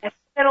it. And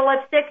a bit of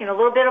lipstick and a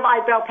little bit of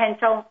eyebrow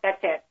pencil.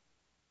 That's it.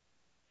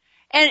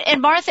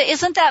 And Martha,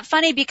 isn't that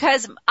funny?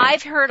 Because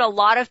I've heard a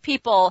lot of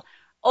people,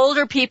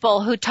 older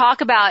people, who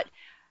talk about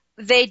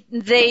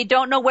they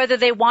don't know whether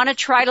they want to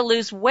try to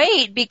lose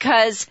weight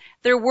because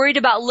they're worried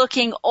about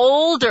looking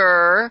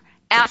older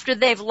after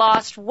they've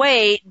lost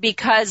weight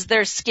because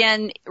their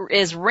skin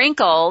is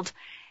wrinkled.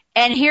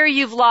 And here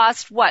you've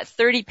lost,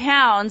 30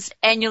 pounds,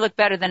 and you look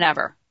better than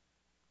ever.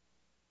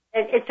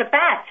 It's a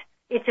fact.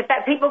 It's a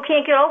fact. People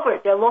can't get over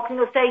it. They're looking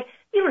to say,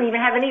 you don't even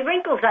have any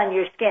wrinkles on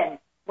your skin.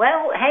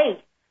 Well,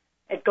 hey,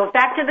 it goes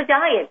back to the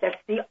diet. That's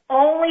the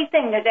only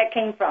thing that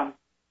came from.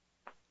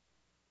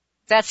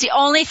 That's the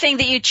only thing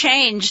that you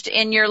changed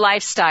in your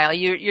lifestyle.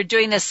 You're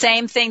doing the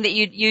same thing that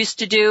you used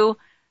to do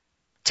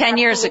 10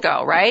 years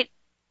ago, right?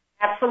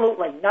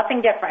 Absolutely.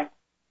 Nothing different.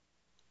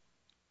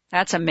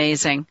 That's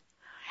amazing.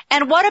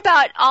 And what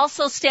about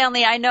also,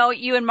 Stanley, I know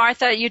you and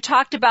Martha, you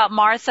talked about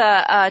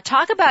Martha.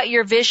 Talk about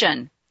your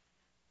vision.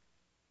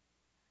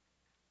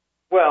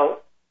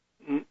 Well,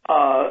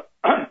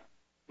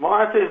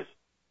 Martha's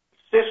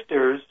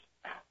sisters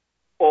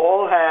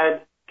all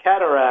had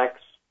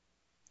cataracts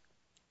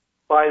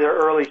by their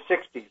early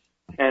 60s,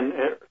 and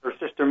her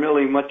sister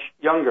Millie much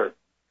younger.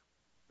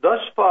 Thus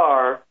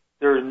far,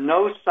 there's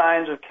no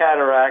signs of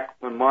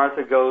cataract when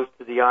Martha goes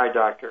to the eye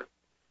doctor.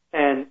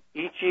 And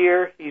each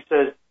year he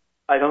says,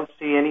 I don't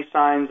see any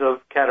signs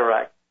of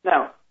cataract.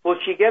 Now, will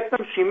she get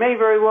them? She may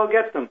very well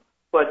get them,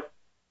 but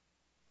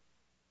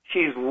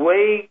she's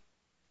way,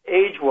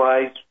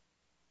 age-wise,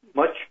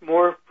 much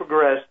more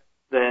progressed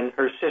than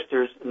her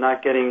sisters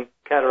not getting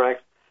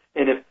cataracts.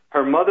 And if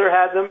her mother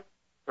had them,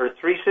 her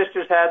three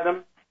sisters had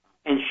them,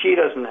 and she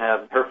doesn't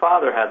have them. Her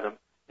father had them,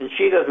 and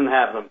she doesn't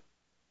have them.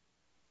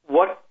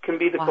 What can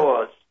be the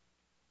cause?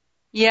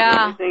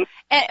 Yeah.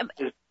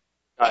 Is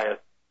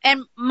diet.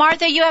 And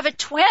Martha, you have a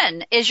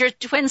twin. Is your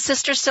twin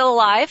sister still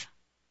alive?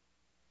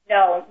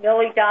 No,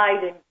 Millie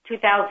died in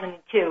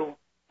 2002,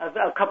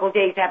 a couple of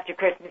days after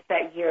Christmas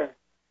that year.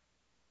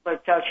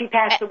 But she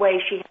passed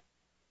away. She had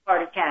a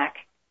heart attack.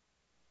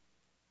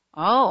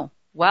 Oh,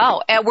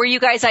 wow. Were you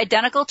guys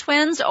identical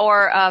twins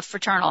or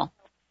fraternal?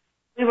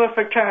 We were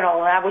fraternal,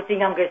 and I was the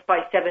youngest by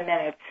 7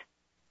 minutes.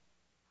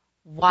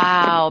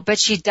 Wow. But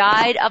she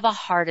died of a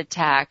heart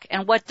attack.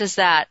 And what does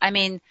that,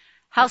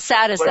 how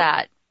sad is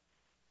that?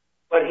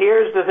 But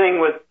here's the thing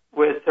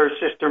with her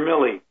sister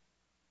Millie.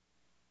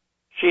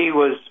 She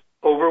was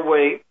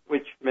overweight,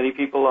 which many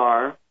people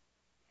are.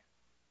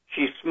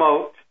 She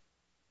smoked,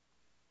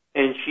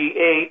 and she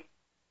ate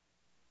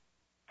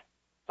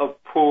a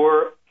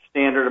poor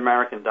standard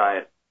American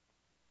diet.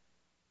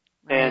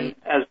 Right. And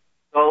as a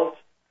result,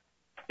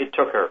 it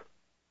took her.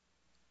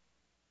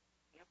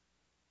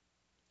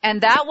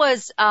 And that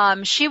was,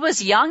 she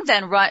was young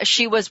then.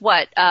 She was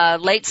what,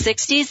 late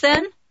 60s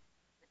then?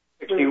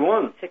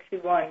 61.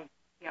 61.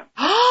 Yeah.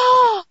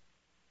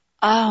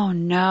 Oh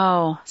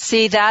no.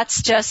 See,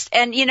 that's just,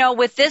 and you know,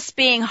 with this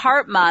being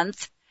Heart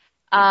Month,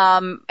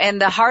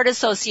 and the Heart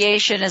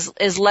Association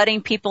is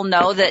letting people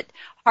know that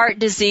heart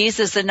disease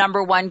is the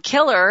number one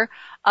killer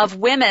of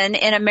women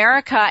in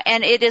America,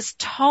 and it is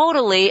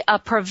totally a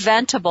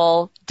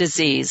preventable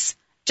disease,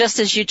 just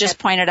as you just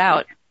pointed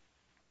out.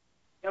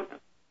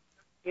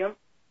 Yep.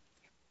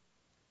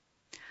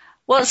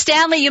 Well,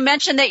 Stanley, you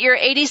mentioned that your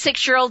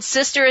 86-year-old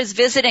sister is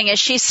visiting. Is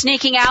she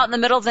sneaking out in the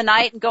middle of the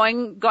night and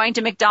going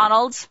to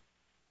McDonald's?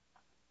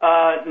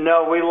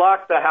 No, we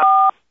locked the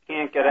house.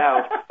 Can't get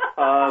out.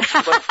 But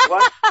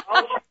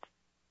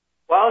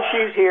while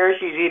she's here,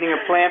 she's eating a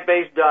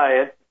plant-based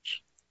diet,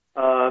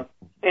 and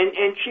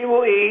she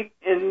will eat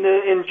and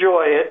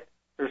enjoy it,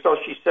 or so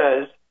she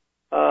says.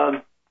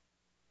 And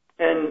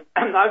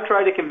I've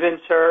tried to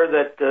convince her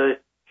that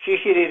she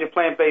should eat a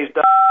plant-based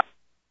diet,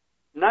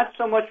 not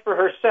so much for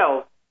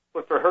herself,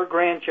 but for her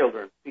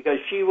grandchildren, because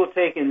she will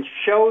take and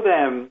show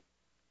them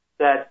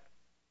that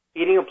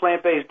eating a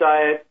plant-based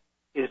diet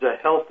is a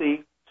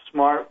healthy,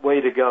 smart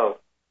way to go.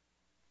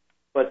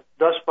 But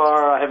thus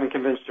far, I haven't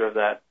convinced her of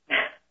that.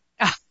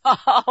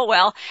 Oh,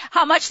 well,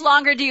 how much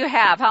longer do you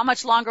have? How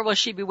much longer will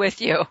she be with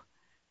you?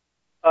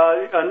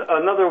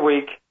 Another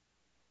week.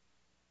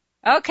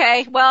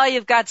 Okay, well,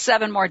 you've got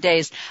 7 more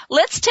days.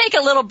 Let's take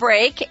a little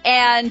break,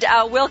 and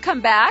we'll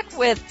come back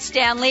with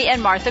Stanley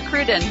and Martha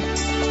Cruden.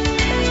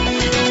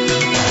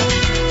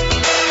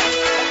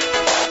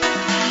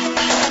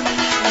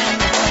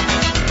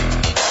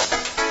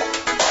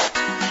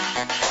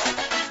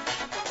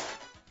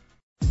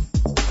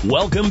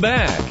 Welcome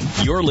back.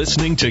 You're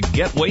listening to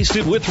Get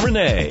Wasted with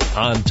Rene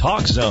on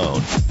Talk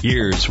Zone.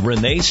 Here's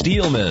Rene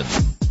Steelman.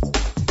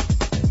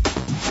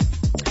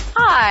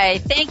 Hi,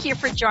 thank you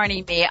for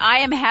joining me. I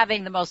am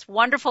having the most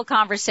wonderful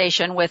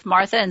conversation with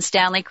Martha and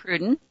Stanley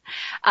Cruden.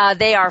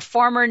 They are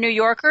former New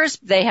Yorkers.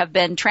 They have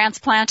been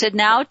transplanted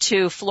now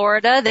to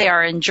Florida. They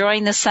are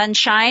enjoying the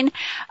sunshine.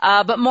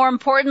 But more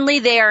importantly,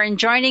 they are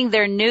enjoying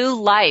their new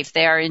life.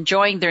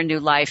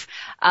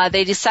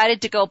 They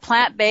decided to go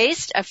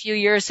plant-based a few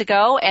years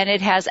ago, and it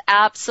has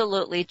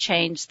absolutely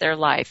changed their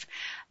life.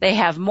 They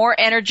have more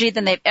energy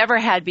than they've ever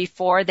had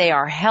before. They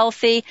are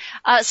healthy.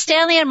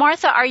 Stanley and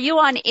Martha, are you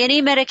on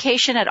any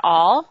medication at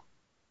all?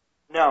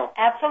 No.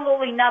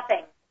 Absolutely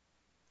nothing.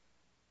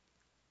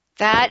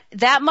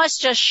 That must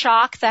just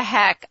shock the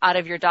heck out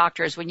of your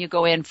doctors when you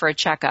go in for a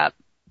checkup.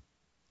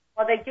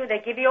 Well, they do. They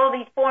give you all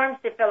these forms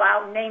to fill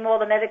out and name all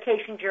the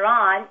medications you're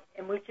on,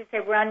 and we just say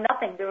we're on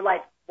nothing. They're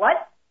like,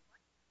 what?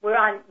 We're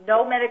on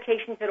no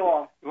medications at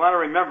all. You want to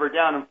remember,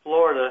 down in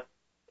Florida,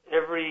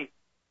 every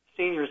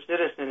senior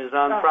citizen is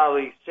on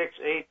probably 6,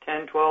 8,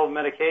 10, 12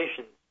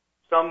 medications.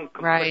 Some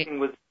conflicting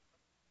with,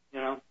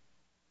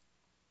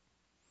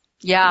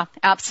 Yeah,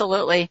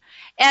 absolutely.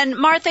 And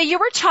Martha, you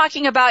were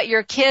talking about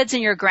your kids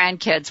and your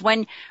grandkids.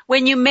 When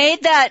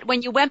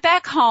you went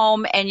back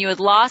home and you had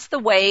lost the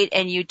weight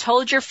and you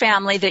told your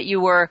family that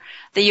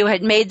you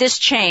had made this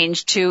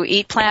change to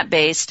eat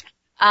plant-based,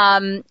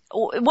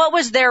 what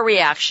was their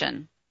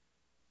reaction?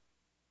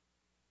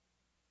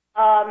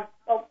 Well,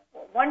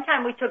 one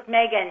time we took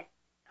Megan,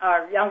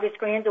 our youngest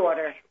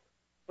granddaughter,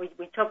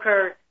 we took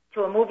her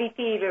to a movie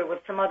theater with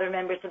some other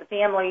members of the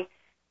family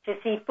to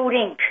see Food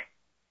Inc.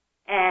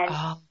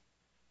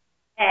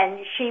 And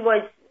she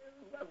was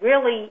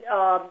really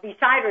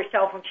beside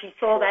herself when she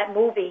saw that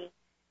movie.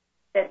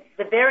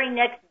 The very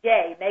next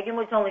day, Megan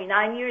was only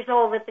 9 years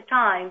old at the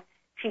time,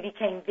 she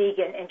became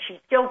vegan, and she's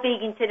still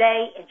vegan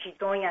today, and she's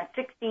going on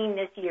 16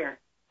 this year.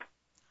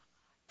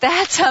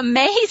 That's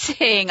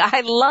amazing.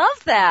 I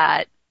love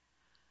that.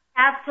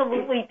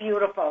 Absolutely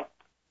beautiful.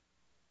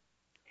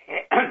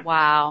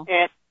 Wow.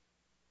 And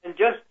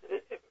just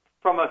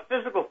from a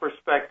physical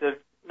perspective,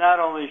 not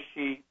only is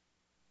she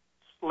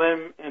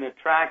slim and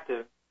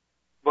attractive,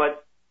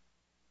 but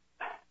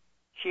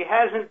she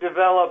hasn't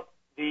developed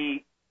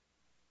the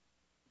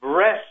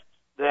breasts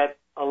that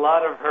a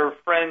lot of her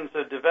friends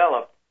have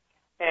developed.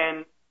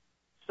 And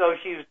so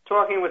she was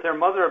talking with her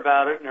mother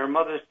about it, and her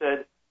mother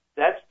said,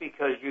 that's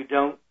because you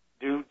don't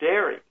do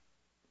dairy.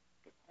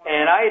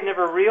 And I had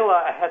never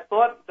realized, I had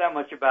thought that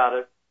much about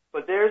it,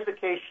 but there's the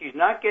case. She's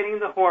not getting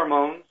the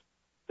hormones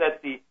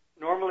that they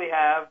normally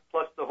have,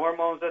 plus the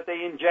hormones that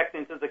they inject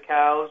into the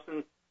cows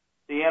and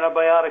the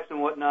antibiotics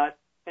and whatnot.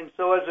 And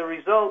so as a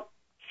result,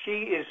 she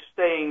is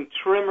staying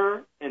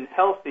trimmer and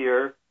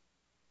healthier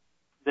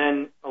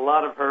than a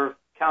lot of her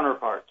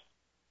counterparts.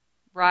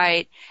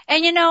 Right.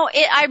 And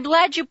I'm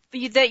glad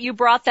that you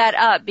brought that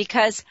up,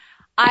 because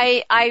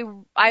I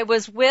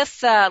was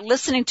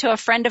listening to a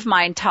friend of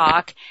mine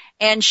talk,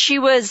 and she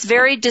was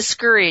very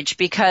discouraged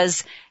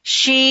because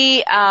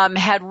she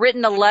had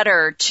written a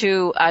letter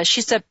to,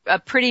 she's a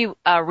pretty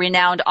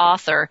renowned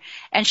author,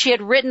 and she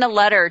had written a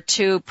letter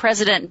to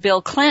President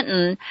Bill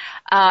Clinton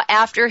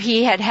after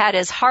he had had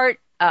his heart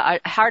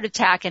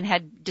attack and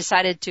had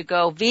decided to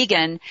go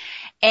vegan.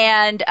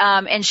 And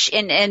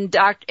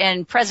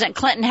President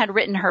Clinton had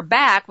written her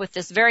back with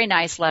this very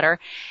nice letter.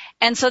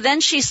 And so then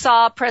she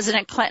saw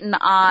President Clinton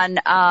on,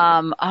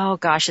 oh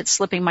gosh, it's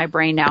slipping my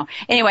brain now.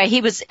 Anyway,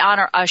 he was on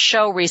a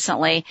show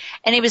recently,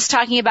 and he was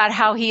talking about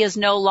how he is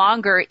no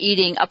longer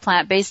eating a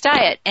plant-based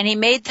diet. And he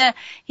made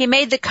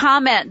the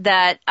comment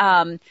that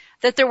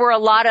there were a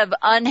lot of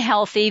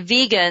unhealthy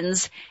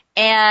vegans.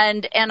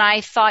 And I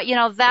thought,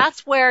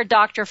 that's where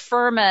Dr.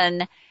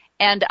 Furman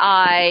and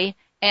I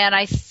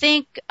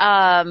think,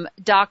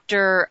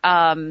 Dr.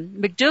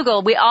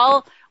 McDougall,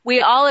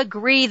 we all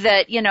agree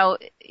that,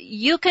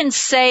 you can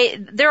say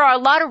there are a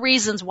lot of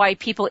reasons why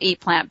people eat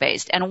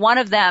plant-based, and one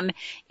of them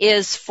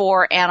is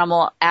for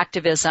animal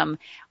activism,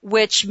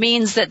 which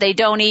means that they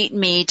don't eat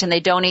meat and they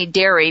don't eat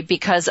dairy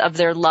because of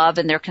their love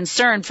and their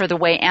concern for the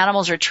way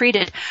animals are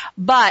treated.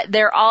 But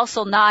they're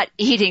also not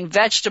eating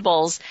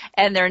vegetables,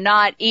 and they're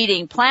not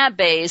eating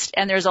plant-based,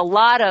 and there's a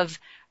lot of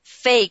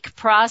fake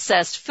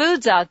processed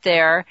foods out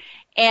there,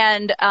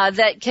 and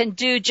that can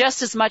do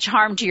just as much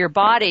harm to your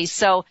body.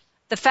 So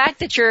the fact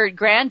that your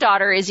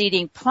granddaughter is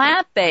eating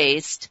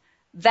plant-based,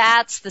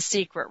 that's the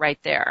secret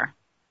right there.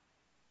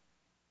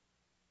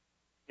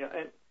 Yeah,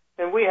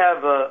 and we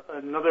have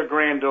another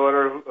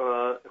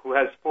granddaughter who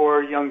has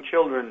 4 young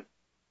children.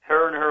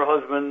 Her and her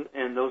husband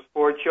and those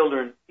 4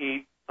 children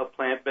eat a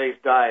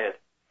plant-based diet,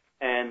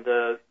 and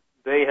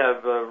they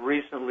have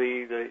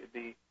recently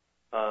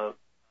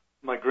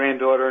my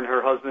granddaughter and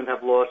her husband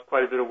have lost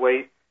quite a bit of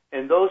weight,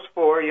 and those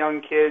 4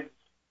 young kids,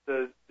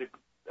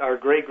 our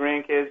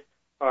great-grandkids,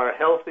 are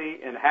healthy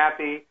and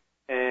happy,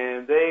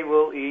 and they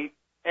will eat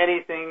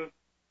anything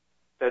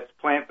that's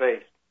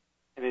plant-based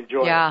and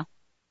enjoy it.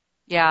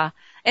 Yeah.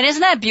 And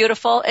isn't that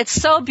beautiful? It's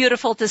so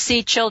beautiful to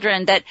see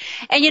children that,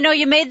 and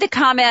you made the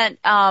comment,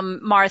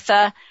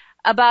 Martha,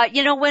 about,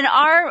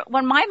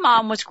 when my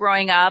mom was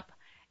growing up,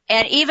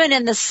 and even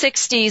in the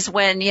 60s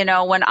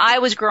when I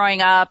was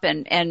growing up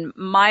and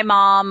my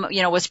mom,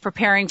 was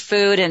preparing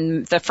food,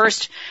 and the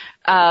first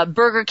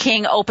Burger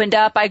King opened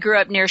up. I grew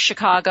up near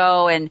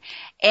Chicago, and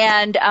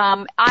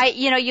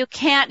you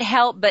can't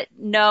help but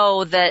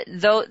know that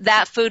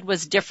that food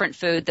was different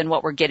food than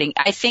what we're getting.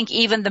 I think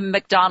even the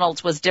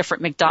McDonald's was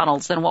different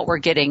McDonald's than what we're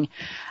getting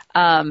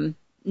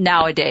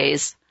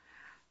nowadays.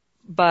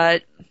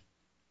 But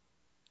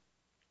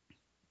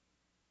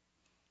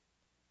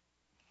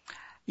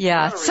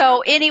yeah.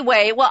 So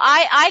anyway, well,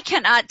 I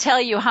cannot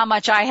tell you how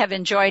much I have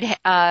enjoyed,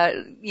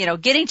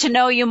 getting to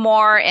know you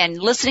more and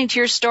listening to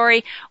your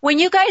story. When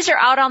you guys are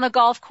out on the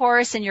golf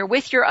course and you're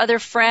with your other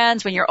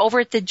friends, when you're over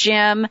at the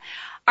gym,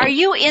 are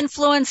you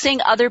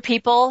influencing other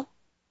people?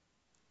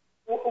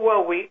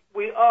 Well, we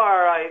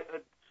are,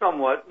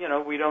 somewhat.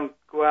 We don't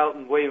go out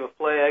and wave a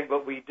flag,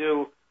 but we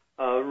do.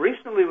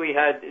 Recently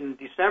in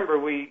December,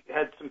 we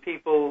had some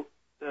people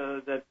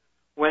that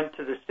went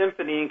to the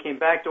symphony and came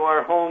back to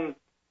our home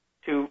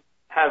to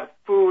have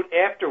food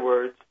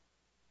afterwards,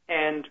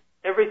 and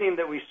everything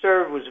that we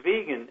served was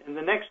vegan. And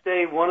the next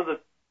day, one of the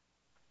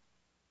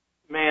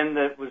men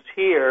that was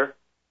here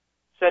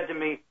said to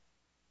me,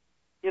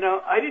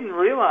 I didn't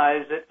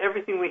realize that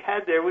everything we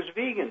had there was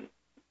vegan,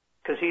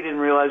 because he didn't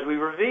realize we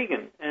were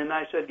vegan. And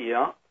I said,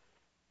 yeah.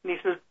 And he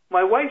says,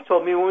 my wife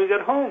told me when we got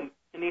home.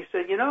 And he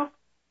said,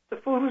 the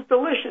food was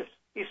delicious.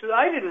 He said,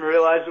 I didn't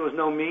realize there was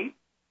no meat.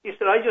 He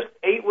said, I just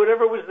ate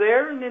whatever was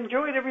there and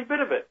enjoyed every bit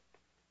of it.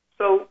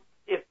 So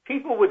if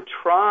people would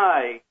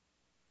try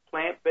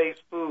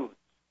plant-based foods,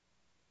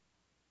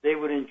 they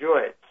would enjoy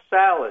it.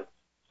 Salads.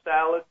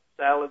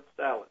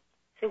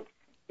 Soups,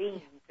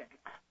 beans.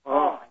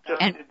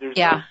 There's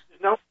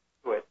no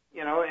to it,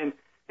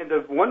 And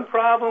the one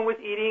problem with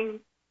eating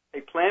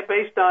a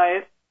plant-based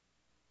diet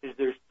is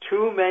there's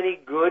too many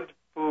good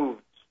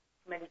foods.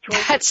 Many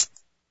choices.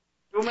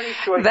 Too many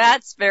choices.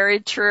 That's very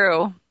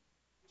true.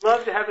 We'd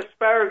love to have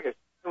asparagus.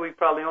 We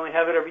probably only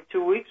have it every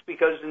 2 weeks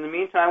because in the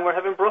meantime we're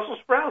having Brussels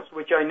sprouts,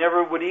 which I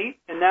never would eat,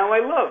 and now I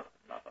love.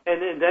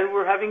 And then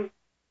we're having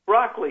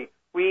broccoli.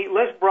 We eat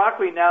less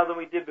broccoli now than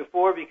we did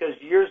before because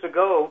years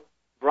ago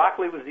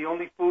broccoli was the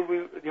only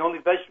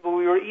vegetable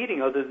we were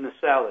eating other than the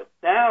salad.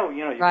 Now,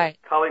 you've got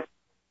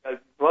cauliflower,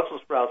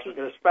 Brussels sprouts, we've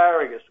got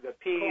asparagus, we've got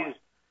peas,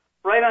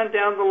 right on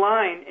down the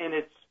line, and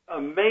it's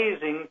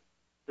amazing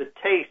the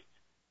taste.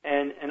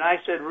 And I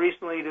said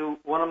recently to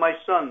one of my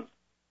sons,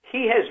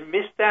 he has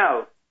missed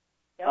out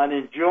on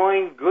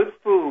enjoying good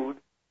food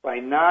by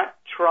not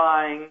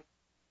trying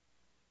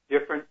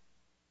different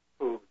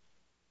foods.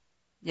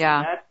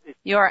 Yeah,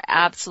 you're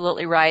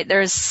absolutely right.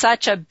 There's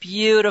such a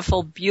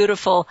beautiful,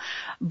 beautiful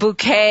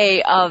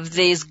bouquet of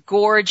these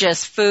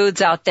gorgeous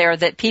foods out there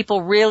that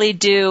people really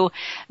do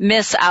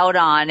miss out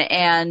on.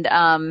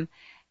 And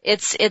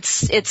it's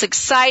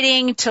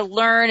exciting to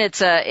learn.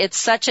 It's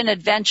such an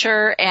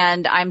adventure,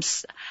 and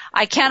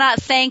I cannot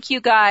thank you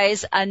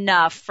guys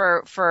enough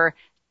for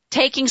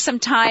taking some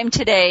time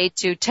today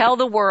to tell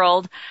the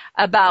world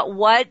about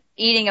what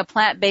eating a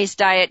plant-based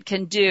diet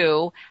can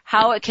do,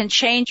 how it can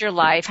change your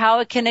life, how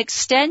it can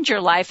extend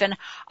your life. And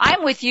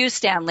I'm with you,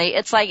 Stanley.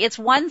 It's like it's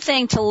one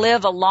thing to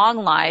live a long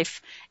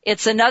life.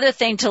 It's another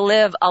thing to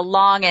live a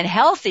long and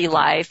healthy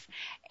life.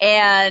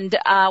 And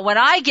when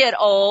I get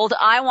old,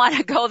 I want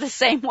to go the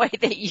same way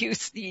that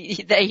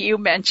you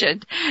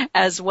mentioned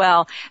as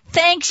well.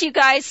 Thanks, you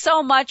guys,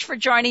 so much for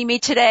joining me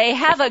today.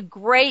 Have a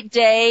great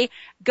day.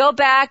 Go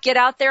back, get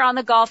out there on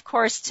the golf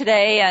course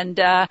today, and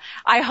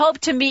I hope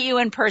to meet you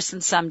in person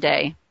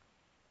someday.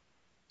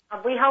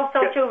 We hope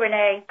so too,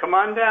 Renee. Come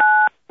on down.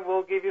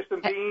 We'll give you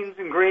some beans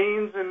and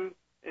greens and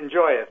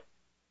enjoy it.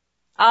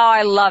 Oh,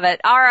 I love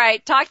it. All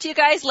right. Talk to you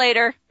guys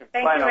later.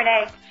 Thank you,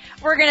 Renee.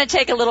 We're going to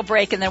take a little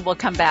break and then we'll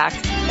come back.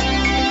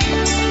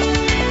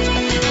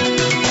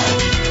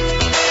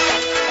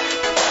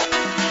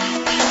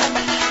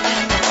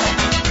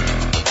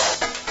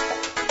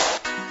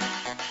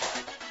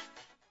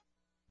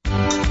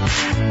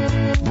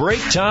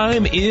 Break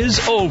time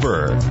is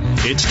over.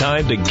 It's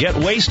time to get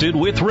wasted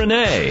with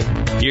Rene.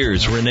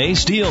 Here's Rene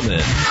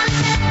Steelman.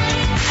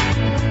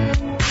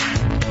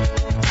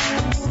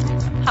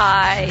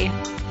 Hi.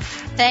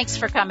 Thanks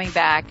for coming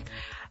back.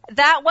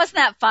 Wasn't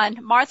that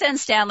fun? Martha and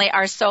Stanley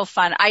are so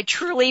fun. I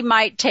truly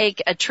might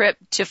take a trip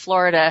to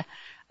Florida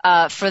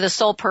for the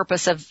sole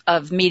purpose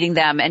of meeting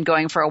them and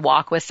going for a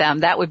walk with them.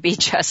 That would be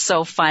just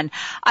so fun.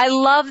 I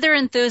love their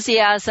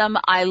enthusiasm.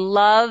 I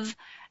love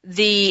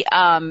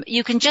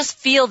you can just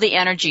feel the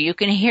energy. You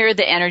can hear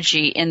the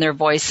energy in their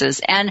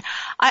voices. And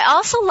I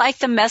also like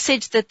the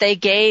message that they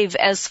gave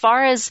as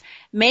far as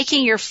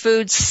making your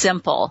food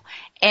simple.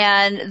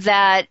 And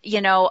that,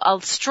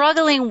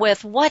 struggling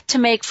with what to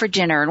make for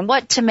dinner and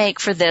what to make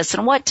for this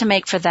and what to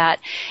make for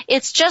that.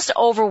 It's just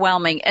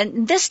overwhelming. And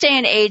in this day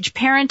and age,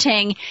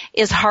 parenting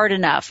is hard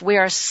enough. We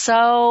are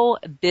so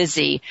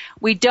busy.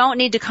 We don't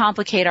need to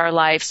complicate our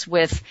lives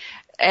with,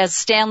 as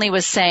Stanley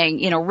was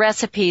saying,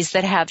 recipes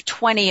that have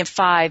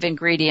 25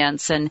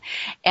 ingredients and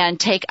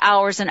take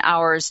hours and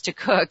hours to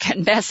cook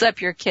and mess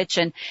up your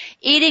kitchen.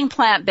 Eating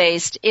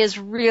plant-based is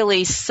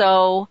really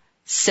so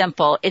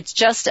simple. It's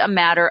just a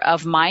matter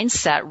of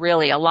mindset,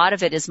 really. A lot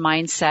of it is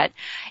mindset.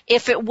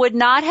 If it would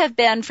not have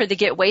been for the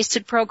Get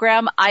Wasted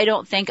program, I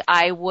don't think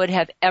I would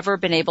have ever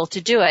been able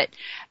to do it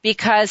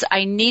because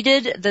I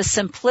needed the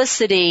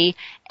simplicity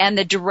and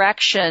the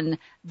direction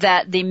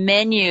that the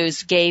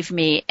menus gave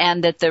me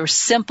and that the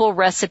simple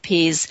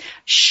recipes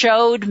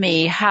showed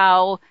me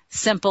how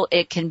simple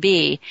it can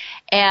be.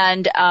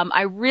 And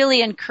I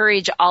really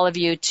encourage all of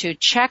you to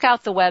check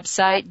out the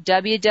website,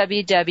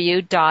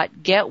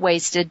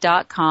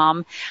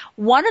 www.getwasted.com.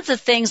 One of the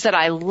things that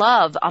I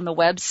love on the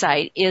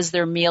website is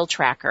their meal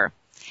tracker.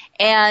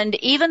 And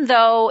even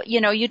though,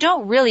 you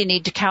don't really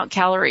need to count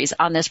calories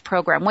on this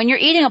program, when you're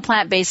eating a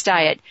plant-based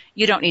diet,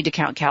 you don't need to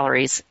count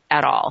calories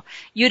at all.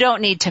 You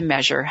don't need to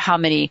measure how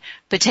many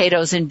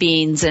potatoes and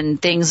beans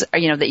and things,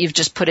 that you've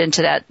just put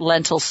into that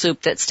lentil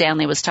soup that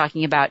Stanley was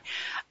talking about.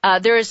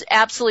 There is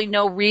absolutely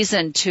no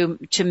reason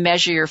to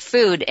measure your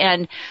food.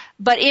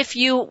 But if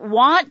you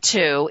want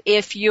to,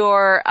 if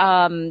you're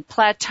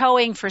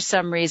plateauing for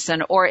some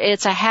reason, or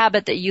it's a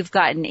habit that you've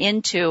gotten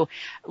into,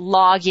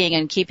 logging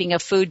and keeping a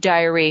food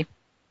diary,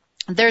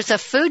 there's a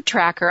food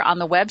tracker on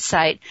the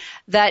website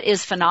that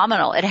is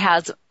phenomenal. It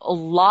has a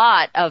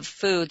lot of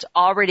foods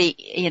already,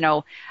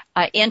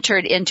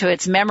 entered into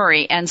its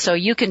memory. And so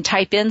you can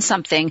type in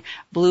something,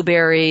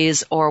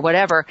 blueberries or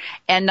whatever,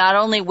 and not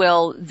only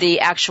will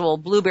the actual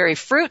blueberry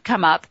fruit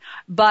come up,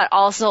 but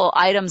also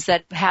items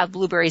that have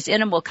blueberries in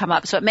them will come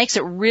up. So it makes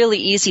it really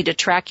easy to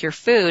track your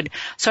food.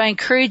 So I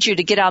encourage you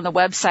to get on the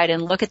website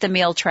and look at the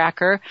meal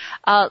tracker.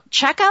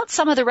 Check out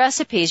some of the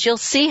recipes. You'll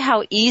see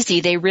how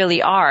easy they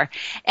really are.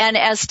 And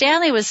as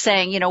Stanley was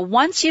saying,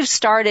 once you've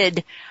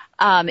started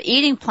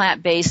eating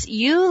plant-based,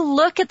 you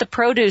look at the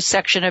produce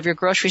section of your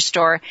grocery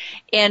store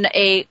in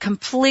a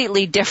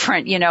completely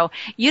different, you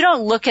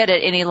don't look at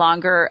it any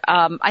longer.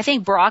 I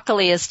think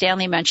broccoli, as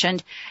Stanley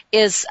mentioned,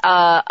 is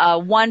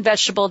one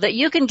vegetable that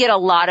you can get a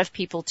lot of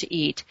people to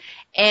eat.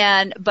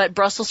 But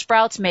Brussels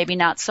sprouts, maybe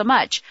not so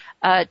much.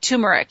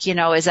 Turmeric,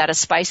 is that a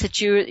spice that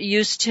you're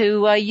used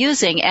to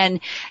using? And,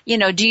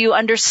 do you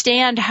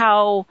understand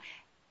how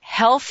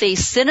healthy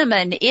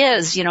cinnamon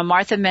is?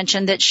 Martha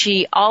mentioned that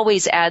she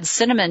always adds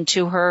cinnamon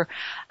to her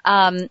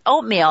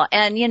oatmeal.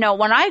 And,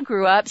 when I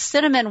grew up,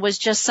 cinnamon was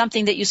just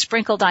something that you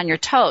sprinkled on your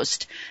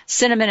toast.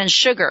 Cinnamon and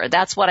sugar,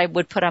 that's what I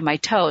would put on my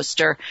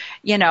toast. Or,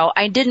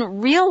 I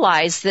didn't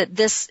realize that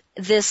this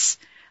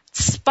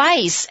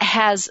spice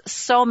has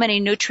so many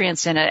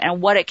nutrients in it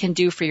and what it can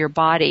do for your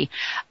body.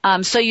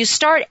 So you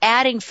start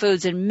adding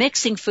foods and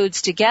mixing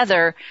foods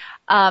together.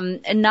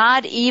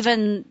 Not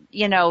even,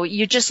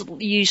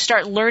 you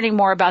start learning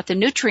more about the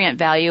nutrient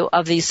value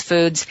of these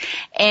foods.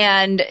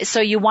 And so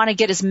you want to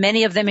get as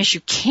many of them as you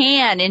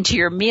can into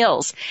your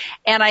meals.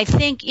 And I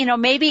think,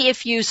 maybe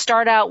if you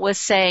start out with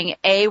saying,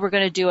 A, we're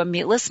going to do a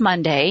meatless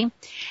Monday,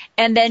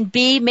 and then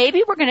B,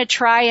 maybe we're going to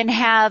try and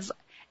have,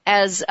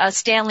 as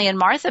Stanley and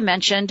Martha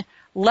mentioned,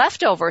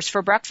 leftovers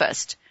for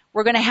breakfast.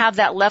 We're going to have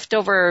that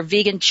leftover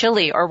vegan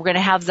chili, or we're going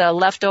to have the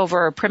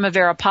leftover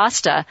primavera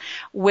pasta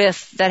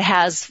that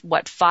has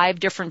 5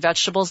 different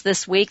vegetables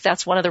this week.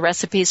 That's one of the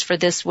recipes for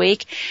this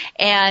week.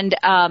 And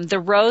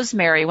the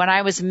rosemary, when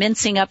I was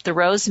mincing up the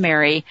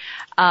rosemary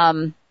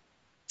and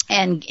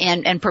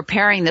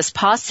preparing this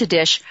pasta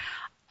dish,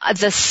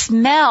 the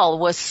smell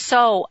was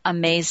so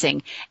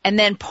amazing. And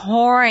then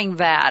pouring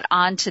that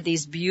onto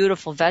these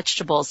beautiful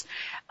vegetables,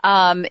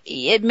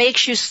 it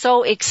makes you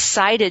so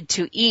excited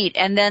to eat.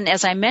 And then,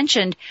 as I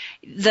mentioned,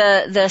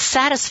 the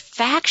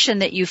satisfaction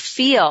that you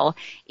feel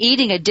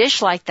eating a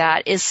dish like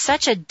that is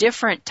such a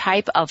different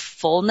type of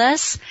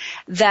fullness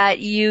that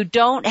you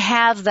don't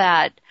have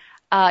that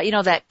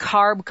that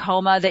carb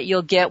coma that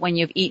you'll get when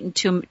you've eaten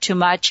too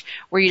much,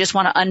 where you just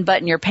want to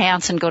unbutton your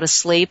pants and go to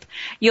sleep.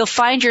 You'll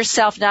find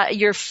yourself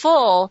you're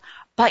full,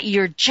 but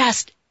you're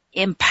just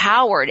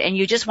empowered, and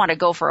you just want to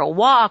go for a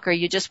walk, or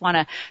you just want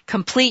to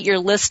complete your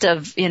list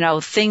of,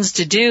 things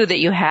to do that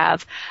you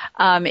have.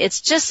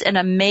 It's just an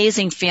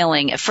amazing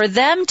feeling. For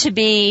them to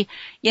be,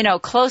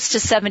 close to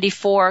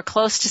 74,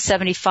 close to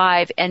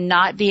 75, and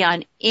not be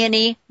on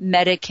any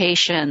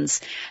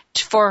medications,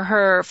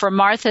 for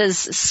Martha's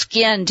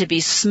skin to be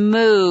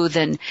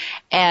smooth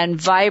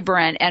and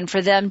vibrant, and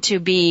for them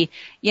to be,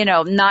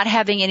 not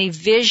having any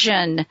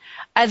vision.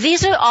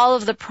 These are all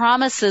of the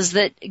promises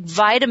that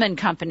vitamin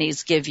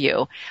companies give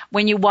you.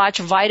 When you watch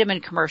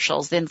vitamin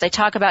commercials, then they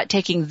talk about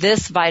taking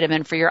this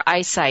vitamin for your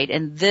eyesight,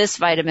 and this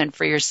vitamin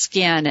for your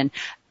skin, and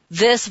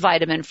this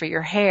vitamin for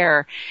your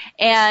hair.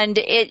 And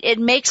it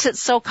makes it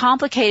so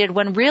complicated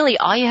when really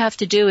all you have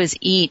to do is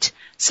eat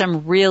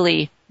some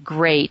really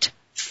great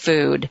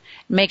food. It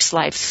makes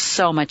life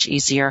so much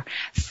easier.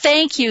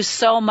 Thank you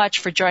so much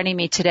for joining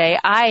me today.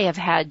 I have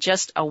had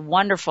just a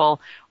wonderful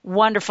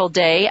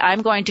day.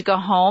 I'm going to go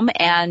home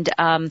and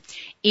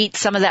eat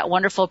some of that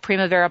wonderful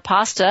primavera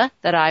pasta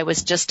that I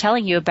was just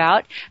telling you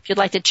about. If you'd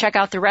like to check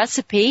out the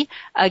recipe,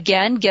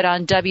 again, get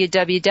on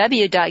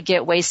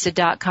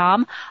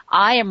www.getwasted.com.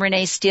 I am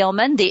Rene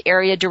Steelman, the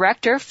area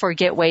director for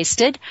Get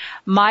Wasted.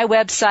 My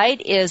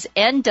website is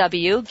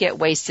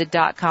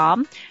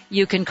nwgetwasted.com.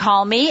 You can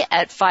call me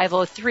at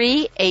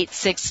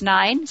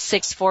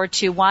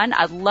 503-869-6421.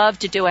 I'd love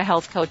to do a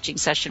health coaching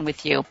session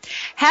with you.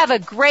 Have a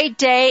great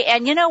day,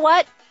 and you know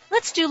what?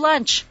 Let's do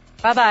lunch.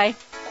 Bye-bye.